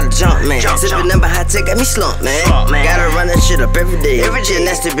Jones, all I got to jump man. Sippin' number high tech, got me slump man. Gotta run that shit up every day. Shit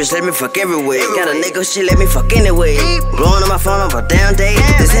nasty bitch, let me fuck everywhere. Got a nigga, shit, let me fuck anyway. Blowing on my phone over down day.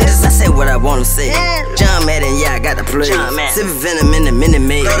 This Hendrix, I say what I wanna say. John Madden, yeah, I got the play. Sippin' venom in the Minute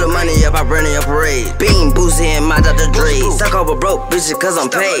Maid. Throw the money up, I burn in your parade. Bean, Boosie, and my Dr. Dre. Suck over broke bitches cause I'm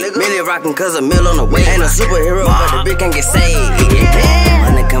paid. Millie rockin' cause a meal on the way. Ain't a superhero, but the bitch can't get saved.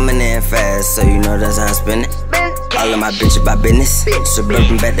 Money coming in fast, so you know that's how I spend it. All of my bitches by business.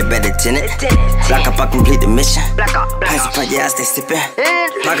 Suburban back to better tenant. Block up, I complete the mission. Hands up, yeah, I stay sippin'.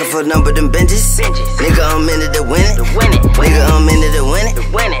 Pocket full number them benches. Nigga, I'm in it to win it. Nigga, I'm in it to win it.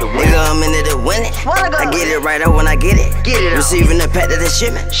 Nigga, I'm in it to win it. I get it right up when I get it. Receiving the pack of that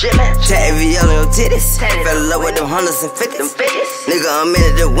shipment. XVL on your titties. Fell in love with them hundreds and fifties. Nigga, I'm in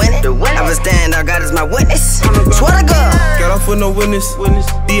it to win it. I was stand, I got as my witness. Swear to God. Got off with no witness.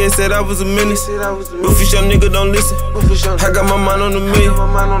 DA said I was a menace. Rufus, young nigga, don't listen. I got my mind on the million.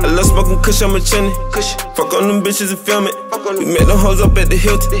 I love smoking kush, I'm a chinny. Fuck on them bitches and film it. We met them hoes up at the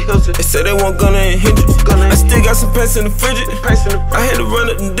Hilton. They said they want Gunna and Hendrix. I still got some pants in the fridge. I had to run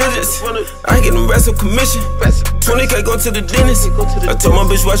up them digits. I ain't get them rats on commission. 20K go to the dentist. I told my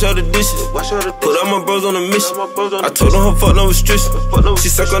bitch wash all the dishes. Put all my bros on a mission. I told them her fuck no restrictions. She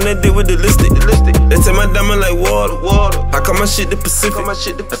suck on that dick with the lipstick. They take my diamond like water. I call my shit the Pacific. I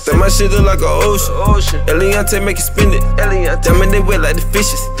think my shit look like an ocean. Eliante make it spend it. Diamond they wet like the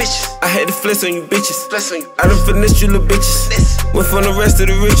fishes. I had to flex on you bitches. I done finessed you little bitches. Went from the rest of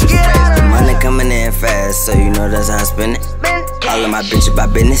the riches. The money coming in fast, so you know that's how I spend it. All of my bitches by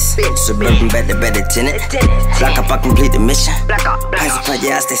business. Suburban back to better tenant. Block up, I complete the mission. Hands up,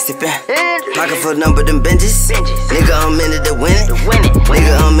 yeah, I stay sippin'. Pocket full number them benches. Nigga, I'm in it to win it.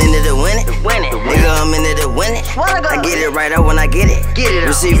 Nigga, I'm in it to win it. Nigga, I'm in it to win it. I get it right up when I get it.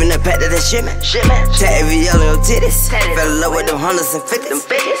 Receiving the pack of that shipment. XVL on your titties. Fell in love with them hundreds and fifties.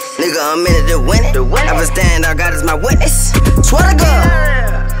 Nigga, I'm in it to win it. I was stand, I got as my witness. Swear to God.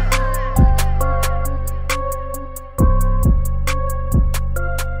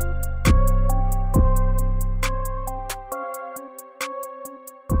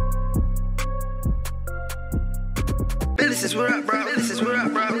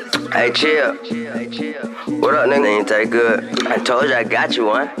 Hey, chill. What up, nigga? Ain't that good? I told you I got you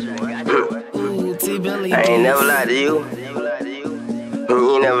one. I ain't never lied to you.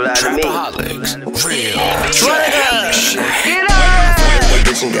 You ain't never lied to me. Trap-A-Holics, real Get trap. little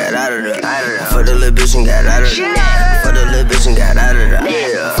bitch and got out of there. For the little bitch and got out of there. For the little bitch and got out of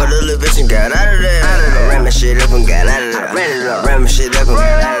there. For the little bitch and got out of there. Ran my shit up and got out of there. Ran my shit up and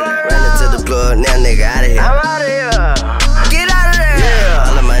got out of there. Ran into the plug, now nigga out of here. I'm out of here. Get out of there. Yeah.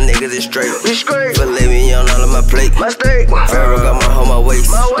 All of my niggas is straight. Filet mignon all of my plate. My steak. Pharaoh got my hoe, my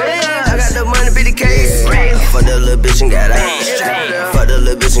waist. I got the money, be the case. For the little bitch and got out of there. For the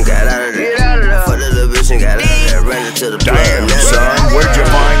little bitch and got out of there. For the little bitch and got out of there. Ran into the plug. Damn, son, where'd you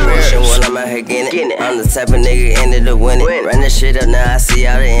find this? When I'm out here getting it. I'm the type of nigga in it to win it. Ran this shit up, now I see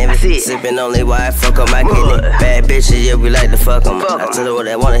all the envy. Sippin' only while I fuck up my kidney. Bad bitches, yeah, we like to fuck them. I told her what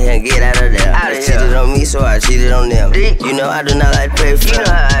they wanna hear and get out of there. They cheated on me, so I cheated on them. You know I do not like to pay for them.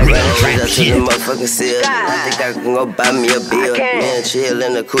 Ran straight up to the motherfucking seal. I think I can go buy me a bill. Man, chill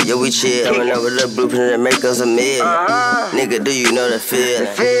in the coupe, yeah, we chill. Coming over the blueprint that make us a meal. Nigga, do you know the feeling?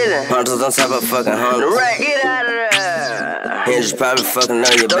 Hunters on top of fucking hunters. Get out of there. Hendrix probably fucking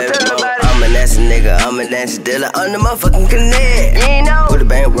on your baby mama. I'm a nasty nigga, I'm a nasty dealer. On the motherfucking connect. With the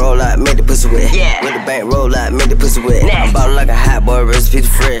bank roll out, make the pussy wet. With the bank roll out, make the pussy wet. I'm ballin' like a hot boy, recipe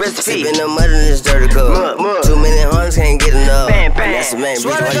fresh. Sippin' the mud in this dirty cup. Too many hunters can't get enough. And that's the main reason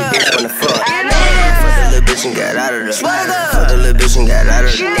why you bitch wanna fuck. For the little bitch and got out of there. For the little bitch and got out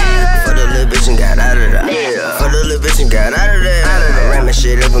of there. For the little bitch and got out of there. For the little bitch and got out of there. Ran my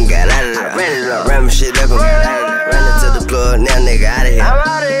shit up and got out of there. Ran my shit up and got out of there. Ran into the plug, now nigga out of here. I'm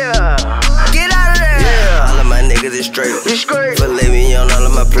out of here. Get out of there. All of my niggas is straight. Filet mignon all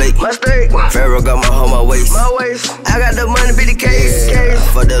of my plate. My steak. Pharaoh got my hoe, my waist. I got the money, be the case.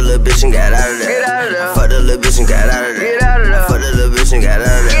 For the little bitch and got out of there. For the little bitch and got out of there. For the little bitch and got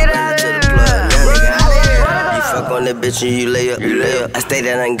out of there. Ran into the plug, now nigga out of here. You fuck on that bitch and you lay up. I stay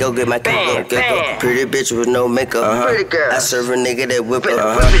down and go get my cake up. Pretty bitch with no makeup. I serve a nigga that whip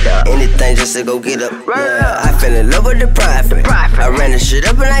up. Anything just to go get up. I fell in love with the profit. I ran the shit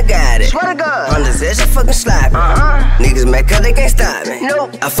up and I got it. On the edge, I fucking sloppy. Niggas mad cause they can't stop me.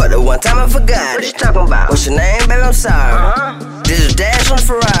 I fucked it one time, I forgot it. What you talking about? What's your name, baby? I'm sorry. This is Dash on the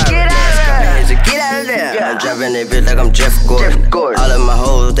Ferrari. Get out of there. Get out of there. I'm driving that bitch like I'm Jeff Gordon. All of my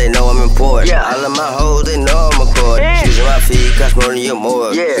hoes, they know I'm important. court. All of my hoes, they know I'm a court. Using my feet, cost more than your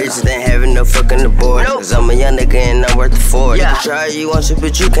more. Bitches ain't having no fucking aboard. Cause I'm a young nigga and I'm worth the Ford. You can try you want to,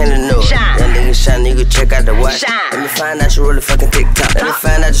 but you can't ignore it. Young nigga shine, you can check out the watch. Let me find out you really fucking TikTok. Let me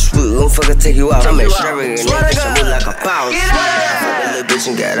find out you sweet, gon' fucking take you out. I'm extravagant, nigga, bitch, I move like a bounce. For the little bitch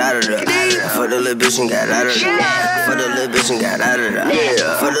and got out of there. For the little bitch and got out of there. For the little bitch and got out of there.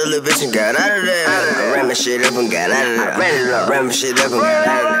 For the little bitch and got out of there. I ran my shit up and got out of there. Ran my shit up and got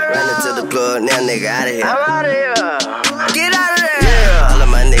out of there. Ran into the plug, now nigga out of here. I'm out of here. Get out of there. All of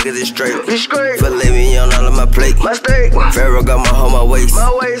my niggas is straight. Filet me on all of my plate. My steak. Pharaoh got my hoe, my waist.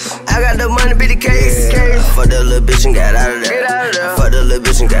 I got the money, be the case. For the little bitch and got out of there. For the little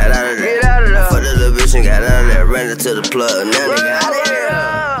bitch and got out of there. For the little bitch and got out of there. Ran into the plug, now nigga out of here.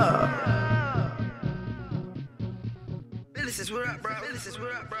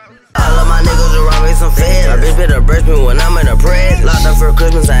 All of my niggas around me some feds. My bitch better brush me when I'm in a press. Locked up for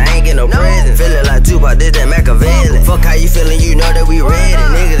Christmas, I ain't get no present. Feeling like Tupac, did that Machiavelli. Fuck how you feeling, you know that we ready.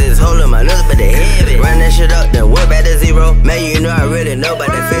 Niggas is holding my nuts, but they heavy. Run that shit up, then whip back to zero. Man, you know I really know about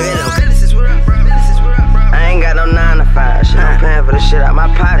that feeling. I ain't got no 9 to 5 shit. I'm paying for the shit out my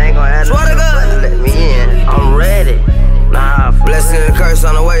pot. Ain't gon' have to let me in. I'm ready. Nah, blessing and curse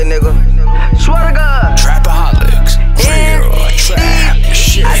on the way, nigga. Swear to God. Trap-A-Holics. Real trap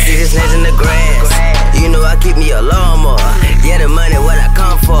shit. I see this nigga in the grass. You know I keep me a lawnmower. Yeah, the money what I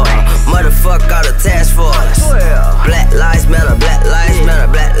come for. Motherfuck all the task force. Black lives matter, black lives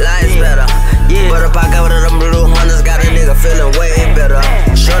matter, black lives matter. But if I got one of them blue hunters, got a nigga feeling way better.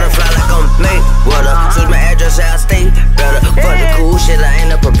 Shorter fly like I'm made water. Switch my address, I stay better. Fuck the cool shit, I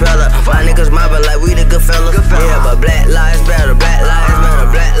ain't a propeller. My niggas mobbing like we the good fellas. Yeah, but black lives matter, black lives matter,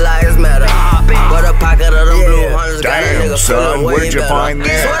 black lives matter. But a pocket of them blue hunters, got a nigga feeling way where'd you better. find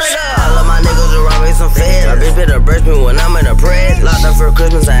this? All of my niggas around me some feds. My bitch better brush me when I'm in a press. Locked up for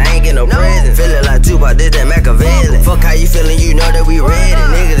Christmas, I ain't get no present. Feeling like Tupac, did that Machiavelli. Fuck how you feeling, you know that we ready.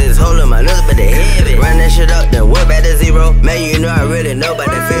 Niggas is holding my nuts, but they heavy. Run that shit up, then whip back to zero. Man, you know I really know about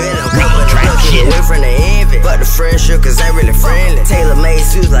that feeling. Keep away from the envy. But the friendship, cause ain't really friendly. Tailor-made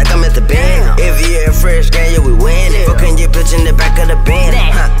suits like I'm at the band. Every year a fresh game, yeah, we winning. Fucking your bitch in the back of the band.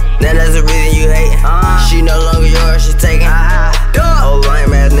 Now that's the reason you hate. She no longer yours, she taking. Oh,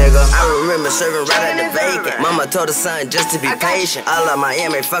 lame ass nigga. I remember serving right at the vacant. Mama told her son just to be patient. All of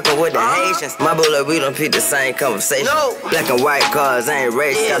Miami fucking with the Haitians. My bullet, we don't repeat the same conversation. Black and white cars, I ain't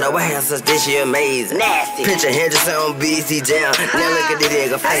racist. Got the White House, this shit amazing. Nasty. Picture Hendrix on BC down. Now look at the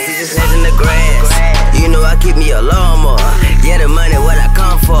nigga. I see this nigga in the grass. You know I keep me a lawnmower. Yeah, the money what I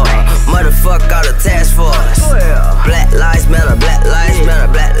come for. Motherfuck all the task force. Black lives matter, black lives matter,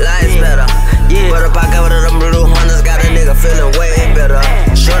 black lives matter. But if I got one of them blue hunters, got a nigga feeling way better.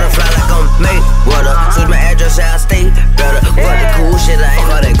 Shorter fly like I'm made water. Switch my address, I stay better. Fuck the cool shit, I ain't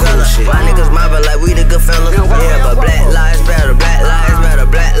call that cool shit. My niggas mobbing like we the good fellas. Yeah, but black lives matter, black lives matter,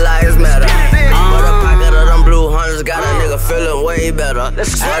 black lives matter. But if I got them blue hunters, got a nigga feeling way better.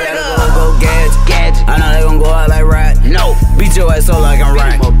 So I gotta go gadget. I know they gon' go out like right. No, beat your ass so like I'm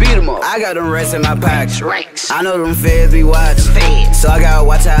right. Beat 'em up. I got them racks in my pocket. I know them feds be watching. So I gotta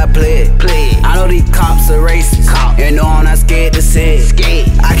watch how I play it. I know these cops are racist. And no, I'm not scared to say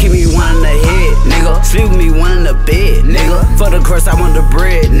it. I keep me one in the head, nigga. Sleep with me one in the bed, nigga. For the crust, I want the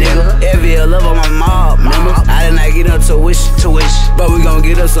bread, nigga. XVL love on my mob, remember? I did not get up to wish, but we gon'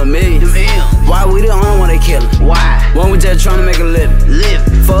 get up some millions. Why we the only one they killin'? Why? When we just tryna make a living.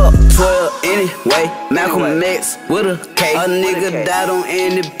 Fuck 12 anyway. Malcolm X with a K. A nigga died on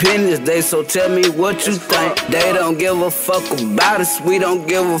Independence Day, so tell me what you think. They don't give a fuck about us. We don't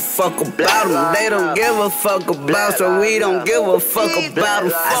give a fuck about them. They don't give a fuck about us, so we don't give a fuck about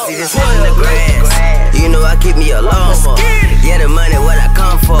them. I see this in the grass. You know I keep me a lawnmower. Yeah, the money what I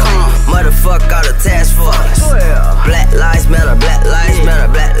come for. Motherfuck all the task force. Black lives matter, black lives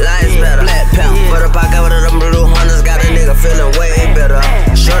matter, black lives matter. Black pound. But if I got one of them blue hunters, got a nigga feeling way better.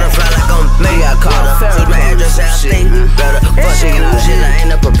 Shorter fly like I'm made out collar. Switch my address, I stay better. Fuck the cool shit, I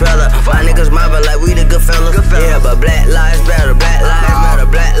ain't a propeller. My niggas mobbing like we the good fellas. Yeah, but black lives matter, black lives matter,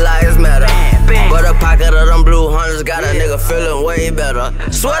 black lives matter. But a pocket of them blue hunters, got a nigga feeling way better.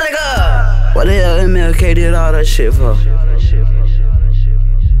 Swear to God. What the hell MLK did all that shit for?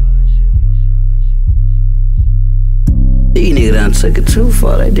 These niggas done took it too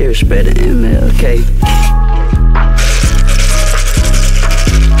far. They disrespecting MLK.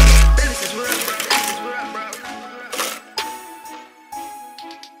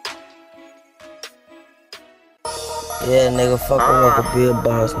 Yeah, nigga, fuckin' with the bill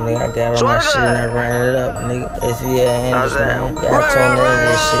boss, nigga. I got on my shit and I ran it up, nigga. XVL Hendrix, man. Y'all tune in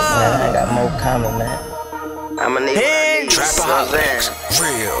this shit, man. I got more coming, man. I'm a nigga. Trap-A-Holics.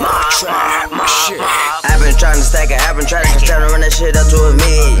 Real trap shit. I been trying to stack it, I been trying to run that shit up to a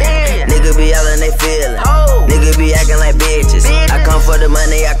million. Nigga be yelling, they feelin'. Nigga be acting like bitches. I come for the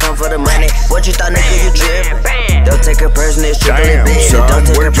money, I come for the money. What you thought, nigga, you drippin'? Don't take it personal, it's strictly business. Don't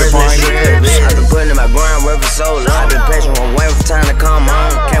take it personal, it's strictly business. I been putting in my grind work for so long. I been patient, I'm waiting for time to come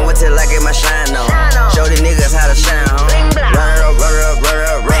home. Can't wait till I get my shine on. Show these niggas how to shine home. Run it up, run it up, run it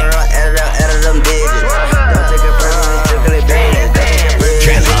up, run it up, edit them digits. Don't take it personal, it's strictly business.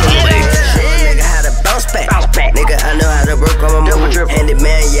 Nigga, how to bounce back. Nigga, I know how to work on my move. Handy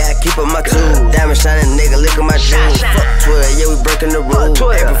man, yeah, I keep on my tool. Diamond shining, nigga, look at my jewels. Fuck 12, yeah, we breaking the rules.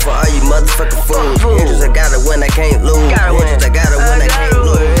 Aiming for all you motherfucking fools. Angels, I got it when I can't lose. Angels, I got it when I can't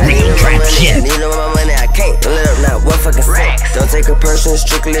lose. Need all my money, I can't let up not one fucking cent. Don't take a person,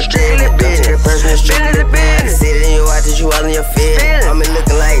 strictly business. Don't take a person, strictly business. I can see it in your eyes, that you all in your feet. I'm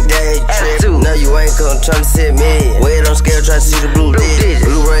looking like that, you trip. No, you ain't come trying to sit me. Wait on scale, try to see the blue digits.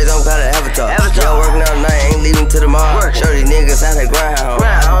 Blue rays, I'm call it Avatar. Y'all working all night, ain't leaving to the mall. Show these niggas how they grind.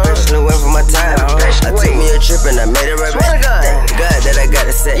 I'm patiently waiting for my time. I took me a trip and I made it right back. Thank God that I got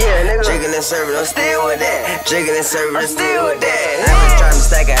it set. Jigging and serving, I'm still with that. Jigging and serving, I'm still with that. I been trying to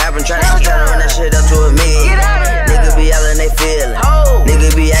stack it, I been trying to run that shit up to a million. Nigga be yelling, they feelin'.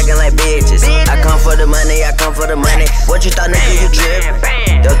 Nigga be acting like bitches. I come for the money, I come for the money. What you thought, nigga, you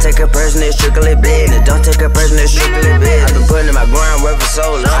drippin'? Don't take it personal, it's strictly business. Don't take it personal, it's strictly business. I been putting in my grind work for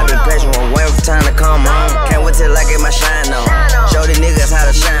so long. I been patient, I'm waiting for time to come home. Can't wait till I get my shine on. Show these niggas how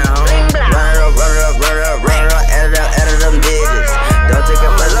to shine home. Run it up, run it up, run it up, run it up, edit them digits. Don't take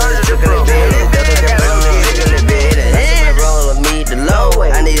it personal, it's strictly business. Don't take it personal, it's strictly business. That's my role of me, the low.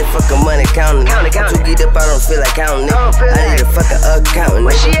 I need a fucking money counting. Too geeked up, I don't feel like counting it. I need a fucking accountant.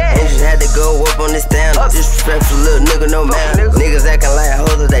 Angels had to go up on this down. Disrespectful little nigga, no man. Niggas acting like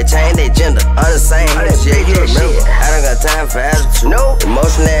hoes, they change their gender. On the same shit, you remember. I don't got time for attitude.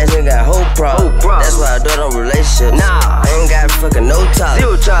 Emotional ass nigga got whole problem. That's why I don't know relationships. I ain't got fucking no talk.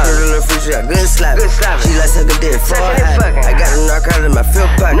 Pretty little freak, she got good slapping. She like sucking dick for a I got a narcotic in my field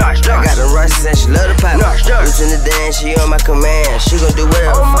pocket. I got them rushes and she love the pop. Roots in the dance, she on my command. She gon' do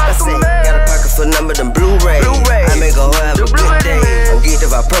whatever fuck I say. Got a pocket for number them Blu-rays. I make a hoe have a good day. I'm geeked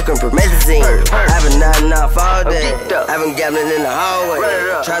up, I perk and promethazine. I've been nodding off all day. I've been gambling in the hallway.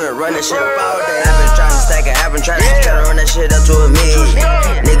 Tryna run that shit up all day. I've been trying to stack it, I've been trying to run that shit up to a million.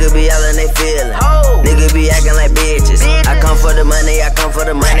 Nigga be yelling, they feelin'. Nigga be acting like bitches. I come for the money, I come for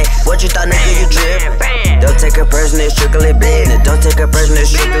the money. What you thought, nigga, you drippin'? Don't take it personal, it's strictly business. Don't take it personal,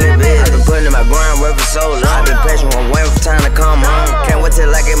 it's strictly business. I been putting in my grind work for so long. I been patient, I'm waiting for time to come home. Can't wait till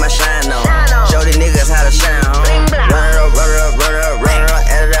I get my shine on. Show these niggas how to shine home. Run it up, run it up, run it up, run it up,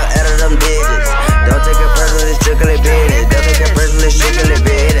 edit them digits. Don't take it personal, it's strictly business. Don't take it personal, it's strictly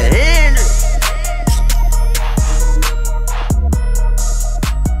business.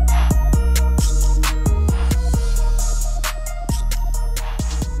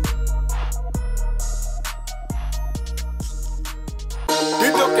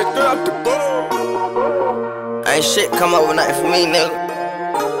 Ain't shit come overnight for me, nigga.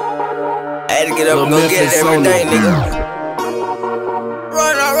 I had to get up and go get it every day, nigga.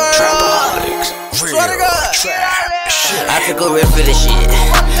 Run up, run up. Swear to God. I took a rip for this shit.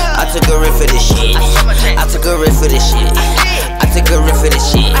 I took a rip for this shit. I took a rip for this shit. I took a rip for this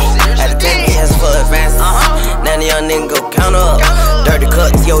shit. Had to take the hands for advance. Now the young nigga go count up. Dirty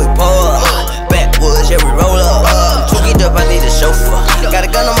cuts, yo, we pour up. Backwoods, yeah, we roll up. I'm too geeked up, I need a chauffeur. Got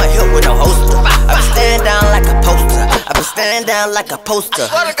a gun on my hip with no holster. I been standing down like a poster. I been standing down like a poster.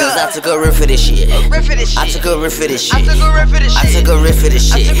 Cause I took a rip for this shit. I took a rip for this shit. I took a rip for this shit. I took a rip for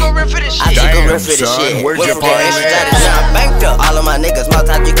this shit. I took a rip for this shit. Where's your party? I'm banked up. All of my niggas, my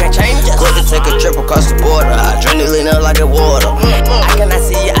time, you can't change us. Quick to take a trip across the border. Adrenaline up like a water. I cannot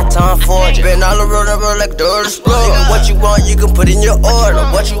see you, I turn forward. Been all around the world like Door Explorer. What you want, you can put in your order.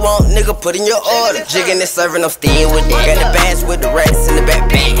 What you want, nigga, put in your order. Jigging and serving, I'm staying with it. Got the bags with the rats in the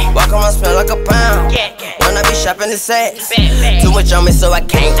backpack. Walk around, smell like a pound. When I be shopping the sacks. Too much on me, so I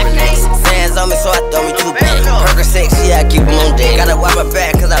can't relax. Sands on me, so I throw me too back. Percocet, yeah, I keep them on deck. Gotta wipe my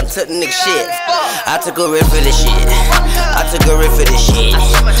back, cause I'm took the nigga shit. I took a rip for this shit. I took a rip for this shit.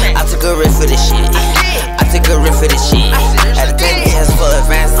 I took a rip for this shit. I took a rip for this shit. Had to take the hands for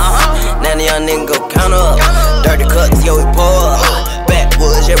advance. Now the young nigga go count up. Dirty cuts, yo, we pour up.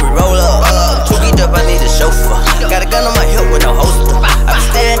 Backwoods, yeah, we roll up. Too geeked up, I need a chauffeur. Got a gun on my hip with no holster. I been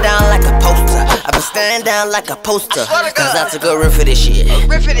standing down like a poster. I been standing down down like a poster. Cause I took a rip for this shit.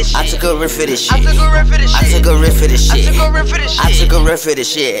 I took a rip for this shit. I took a rip for this shit. I took a rip for this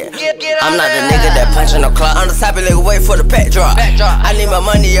shit. I'm not the nigga that punching no clock. I'm the type of nigga wait for the pet drop. I need my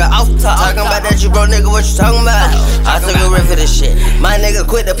money off top. Talking about that you broke nigga, what you talking about? I took a rip for this shit. My nigga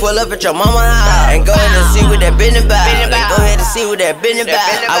quit to pull up at your mama house and go ahead and see what that business about. Go ahead and see what that business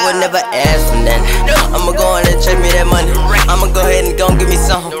about. I would never ask for nothing. I'ma go in and check me that money. I'ma go ahead and gon' give me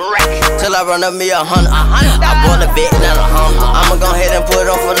something till I run up me 100. I bought a vet, not a Honda. I'ma go ahead and put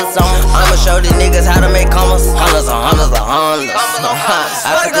on for the summer. I'ma show these niggas how to make commas. Hundreds and hundreds and hundreds.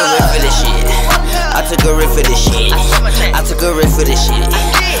 I took a rip for this shit. I took a rip for this shit. I took a rip for this shit.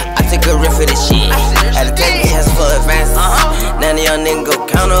 I took a rip for this shit. Had to take a test for advances. Now the young nigga go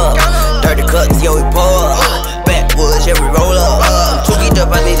count up. Dirty cuts, yo, we pour up. Backwoods, yeah, we roll up. I'm too geeked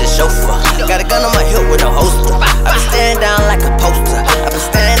up, I need a chauffeur. Got a gun on my hip with no holster. I been standing down like a poster. I been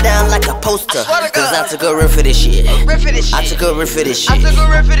standing down like a poster. Cause I took a rip for this shit. I took a rip for this shit. I took a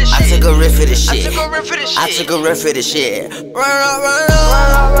rip for this shit. I took a rip for this shit. I took a rip for this shit. Run up, run up,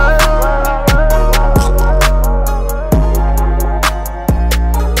 run up, run up.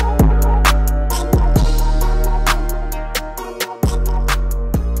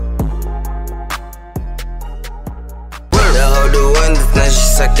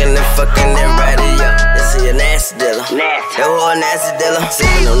 Sucking and fucking and riding, yo. This is a nasty dealer. That whole nasty dealer.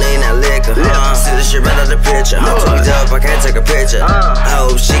 Sippin' no lean, not liquor. See the shit right out the picture. I'm too up, I can't take a picture. I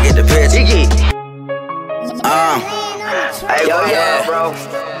hope she get the picture. Hey, yeah, bro.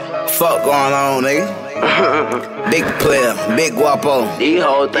 Fuck going on, nigga. Big player, big Guapo. These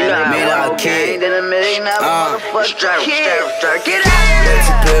whole things made out kid. Get out. What you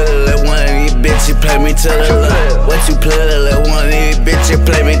play to let one of these bitches play me to the left? What you play to let one of these bitches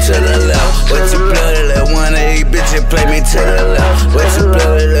play me to the left? What you play to let one of these bitches play me to the left? What you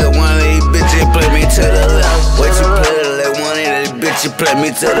play to let one of these bitches play me to the left? What you play to let one of these bitches play me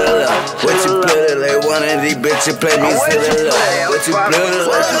to the left? What you play to let one of these bitches play me to the left? What you play to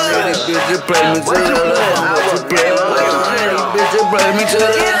let one of these bitches play me to the left? What you play to let one of these bitches play me to the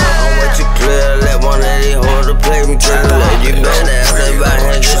left? What you play to let one of these hoes play me to the left? You better ask about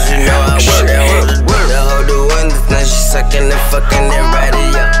Hendrix, you know I want that hoe to do. That hoe do wonders, now she sucking and fucking and riding,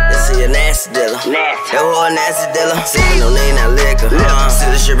 yo. This is a nasty dealer. That whole nasty dealer. Sippin' no lean, not liquor. See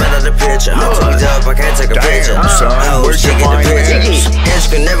the shit right out the picture. I'm too up, I can't take a picture. I hope she get the picture. And she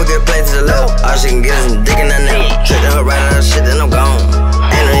can never get played to the left. All she can get is some dick in her neck. Trick her right out of shit, then I'm gone.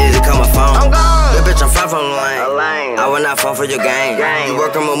 Ain't no need to call my phone. I'm gone. That bitch, I'm far from the lane. I will not fall for your game. You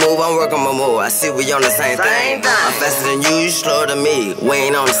work on my move, I'm working my move. I see we on the same thing. I'm faster than you slower than me.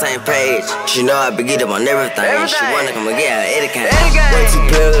 We ain't on the same page. She know I be get up on everything. She wanna come and get out of Eddie Kane. What you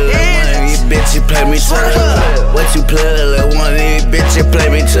play to let one of these bitches play me to the left? What you play to let one of these bitches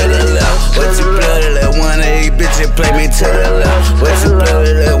play me to the left? What you play to let one of these bitches play me to the left? What you play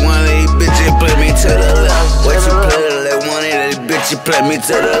to let one of these bitches play me to the left? What you play to let one of these bitches play me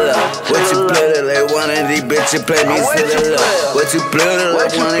to the left? What you play to let one of these bitches play me to the left? What you play to let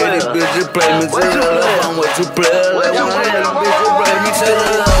one of these bitches play me to the left? What you play to let one of these bitches play me to the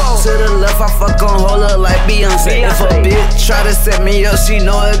left? To the left, I fuck on hold up like Beyonce. If a bitch try to set me up, she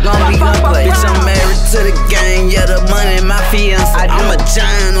know it gon' be gunplay. Bitch, I'm married to the gang, yeah, the money my fiance. I'm a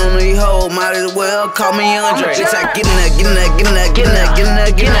giant on the hoe, might as well call me Andre. Bitch, I get in there, get in there, get in there, get in there, get in there,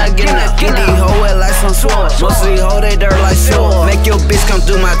 get in there, get in there. Get these hoe wet like some swords. Most of these hoe, they dirt like swords. Make your bitch come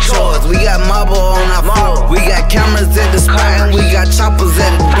through my chores. We got marble on our floor. We got cameras at the spot and we got choppers at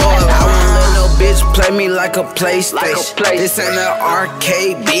the door. I won't let no bitch play me like a PlayStation. This ain't an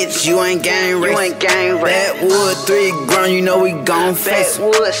arcade, bitch. You ain't gang race. That wood 3 grown, you know we gon' face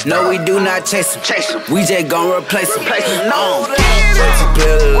em. No, we do not chase em. We just gon' replace em. What you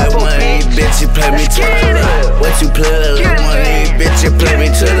play to let one of these bitches play me to the left? What you play to let one of these bitches play me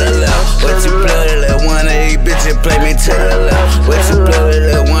to the left? What you play to let one of these bitches play me to the left? What you play to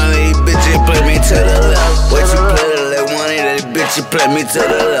let one of these bitches play me to the left? What you play to let one of these bitches play me to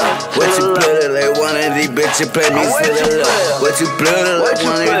the left? What you play to let one of these bitches play me to the left? What you play to let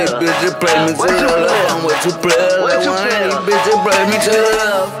one of these bitches play me to the left? What you play to let one of these bitches play me to the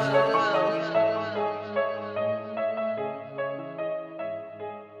left?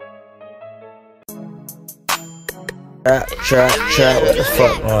 Trap, what the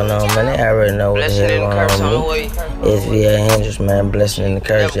fuck going on, man? They already know what the hell going on with me. XVL Hendrix, man, blessing in the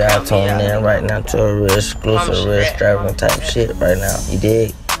curse. Y'all tuning in right now to a real exclusive, real extravagant type shit right now. You dig?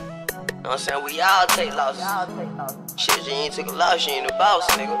 You know what I'm saying? We all take losses. Shit, you ain't took a loss, you ain't a boss,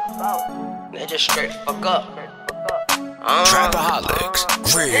 nigga. They just straight the fuck up.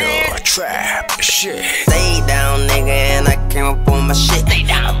 Trap-A-Holics, real trap shit. Stay down, nigga, and I came up on my shit.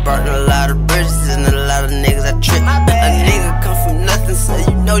 I burnt a lot of bridges and a lot of niggas I tripped. A nigga come from nothing, so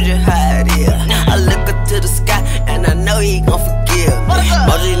you know just how it is. I look up to the sky, and I know he gon' forgive me.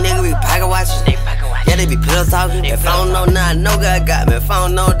 Most of these niggas be pocket watching. Yeah, they be pillow talking. If I don't know now, I know God got me. If I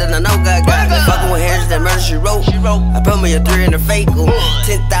don't know, then I know God got me. Fucking with Hendrix, that murder she wrote. I put me a 3 in the fake.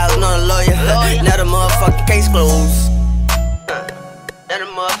 10,000 on a lawyer. Now the motherfucking case closed. Now the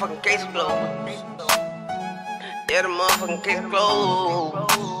motherfucking case closed. Yeah, the motherfucking case closed.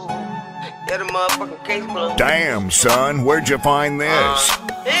 Yeah, the motherfucking case closed. Damn, son, where'd you find this?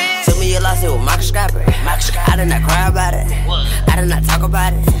 Took me a loss, it was microscopic. I did not cry about it. I did not talk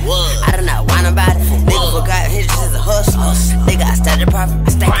about it. I did not whine about it. Nigga forgot Hendrix is a hustle. Nigga, I stacked the profit.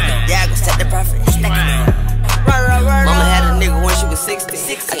 Yeah, I gon' stack the profit. Mama had a nigga when she was 60.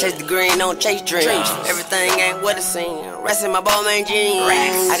 I chased the green, don't chase dreams. Everything ain't what it seems. Rest in my ball man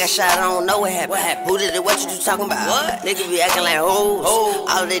jeans. I got shot, I don't know what happened. Who did it? What you talking about? Niggas be acting like hoes.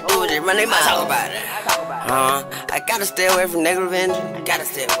 All they do is they run their mouth. Talk about it. I gotta stay away from negative energy. I gotta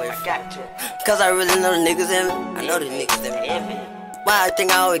stay away from it. Cause I really know the niggas in me. I know the niggas in me. Why I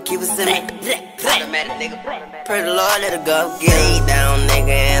think I always keep it in me? Automatic nigga. Pray the Lord, let it go. Get down,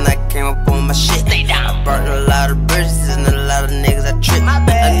 nigga, and I came up on my shit. I burnt a lot of bridges and a lot of niggas I tripped. A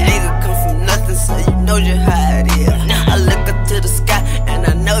nigga come from nothing, so you know just how it is. I look up to the sky, and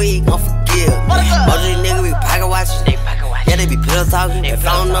I know he gon' forgive me. Most of these niggas be pocket watching. Yeah, they be pillow talking. If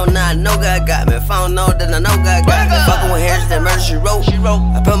I don't know now, I know God got me. If I don't know, then I know God got me. Fucking with Hendrix, that murder she wrote.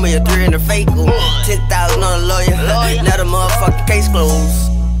 I put me a 3 in the fake. 10,000 on a lawyer. Now the motherfucking case closed.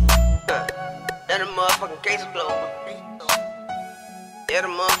 Now the motherfucking case closed. Yeah, the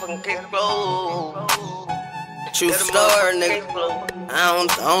motherfucking case closed. True story, nigga. I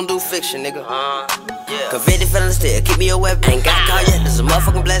don't do fiction, nigga. Convicted felon still keep me a weapon. Ain't got caught yet, this a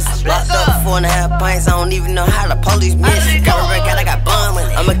motherfucking blessing. Locked up 4.5 pints, I don't even know how the police miss. Got a record, I got bun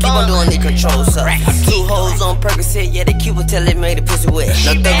money. I'ma keep on doing the control stuff. 2 hoes on Percocet, yeah, they keep on till they made the pussy wet.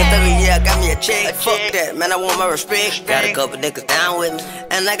 No thugger, yeah, I got me a check. Fuck that, man, I want my respect. Got a couple niggas down with me,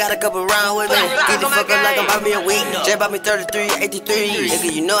 and I got a couple round with me. Get the fuck up like I'm about me a week. J bought me 33, 83.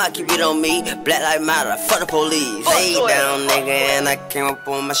 Nigga, you know I keep it on me. Black Lives Matter, fuck the police. Stay down, nigga, and I came up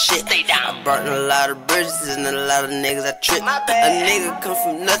on my shit. I burnt a lot of bridges and a lot of niggas I tripped. A nigga come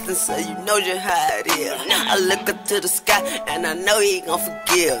from nothing, so you know just how it is. I look up to the sky, and I know he gon'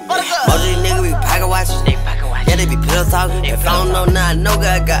 forgive me. Most of these niggas be pocket watching. Yeah, they be pillow talking. If I don't know now, I know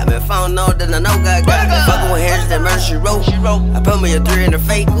God got me. If I don't know, then I know God got me. Fucking with Hendrix, that murder she wrote. I put me a 3 in the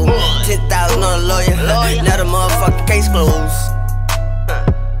fake. 10,000 on a lawyer. Now the motherfucking case closed.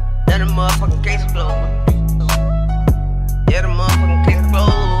 Now the motherfucking case closed. Yeah, the motherfucking case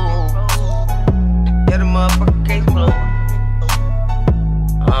closed. Yeah, the motherfucking case closed.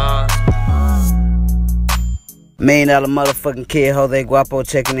 $1 million motherfucking kid, Jose Guapo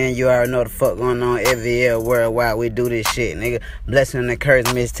checking in. You already know what the fuck going on. XVL worldwide, we do this shit, nigga. Blessing and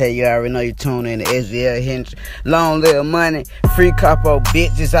encouragement, mixtape. You already know you tune in to XVL Hendrix. Long little money, free Guapo,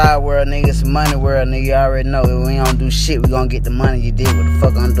 bitch. It's our world, nigga. It's money world, nigga. You already know. If we don't do shit, we gonna get the money. You did what the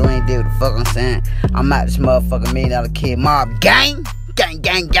fuck I'm doing, you did what the fuck I'm saying. I'm out this motherfucking $1 million kid mob gang. Gang,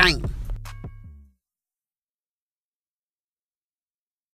 gang, gang.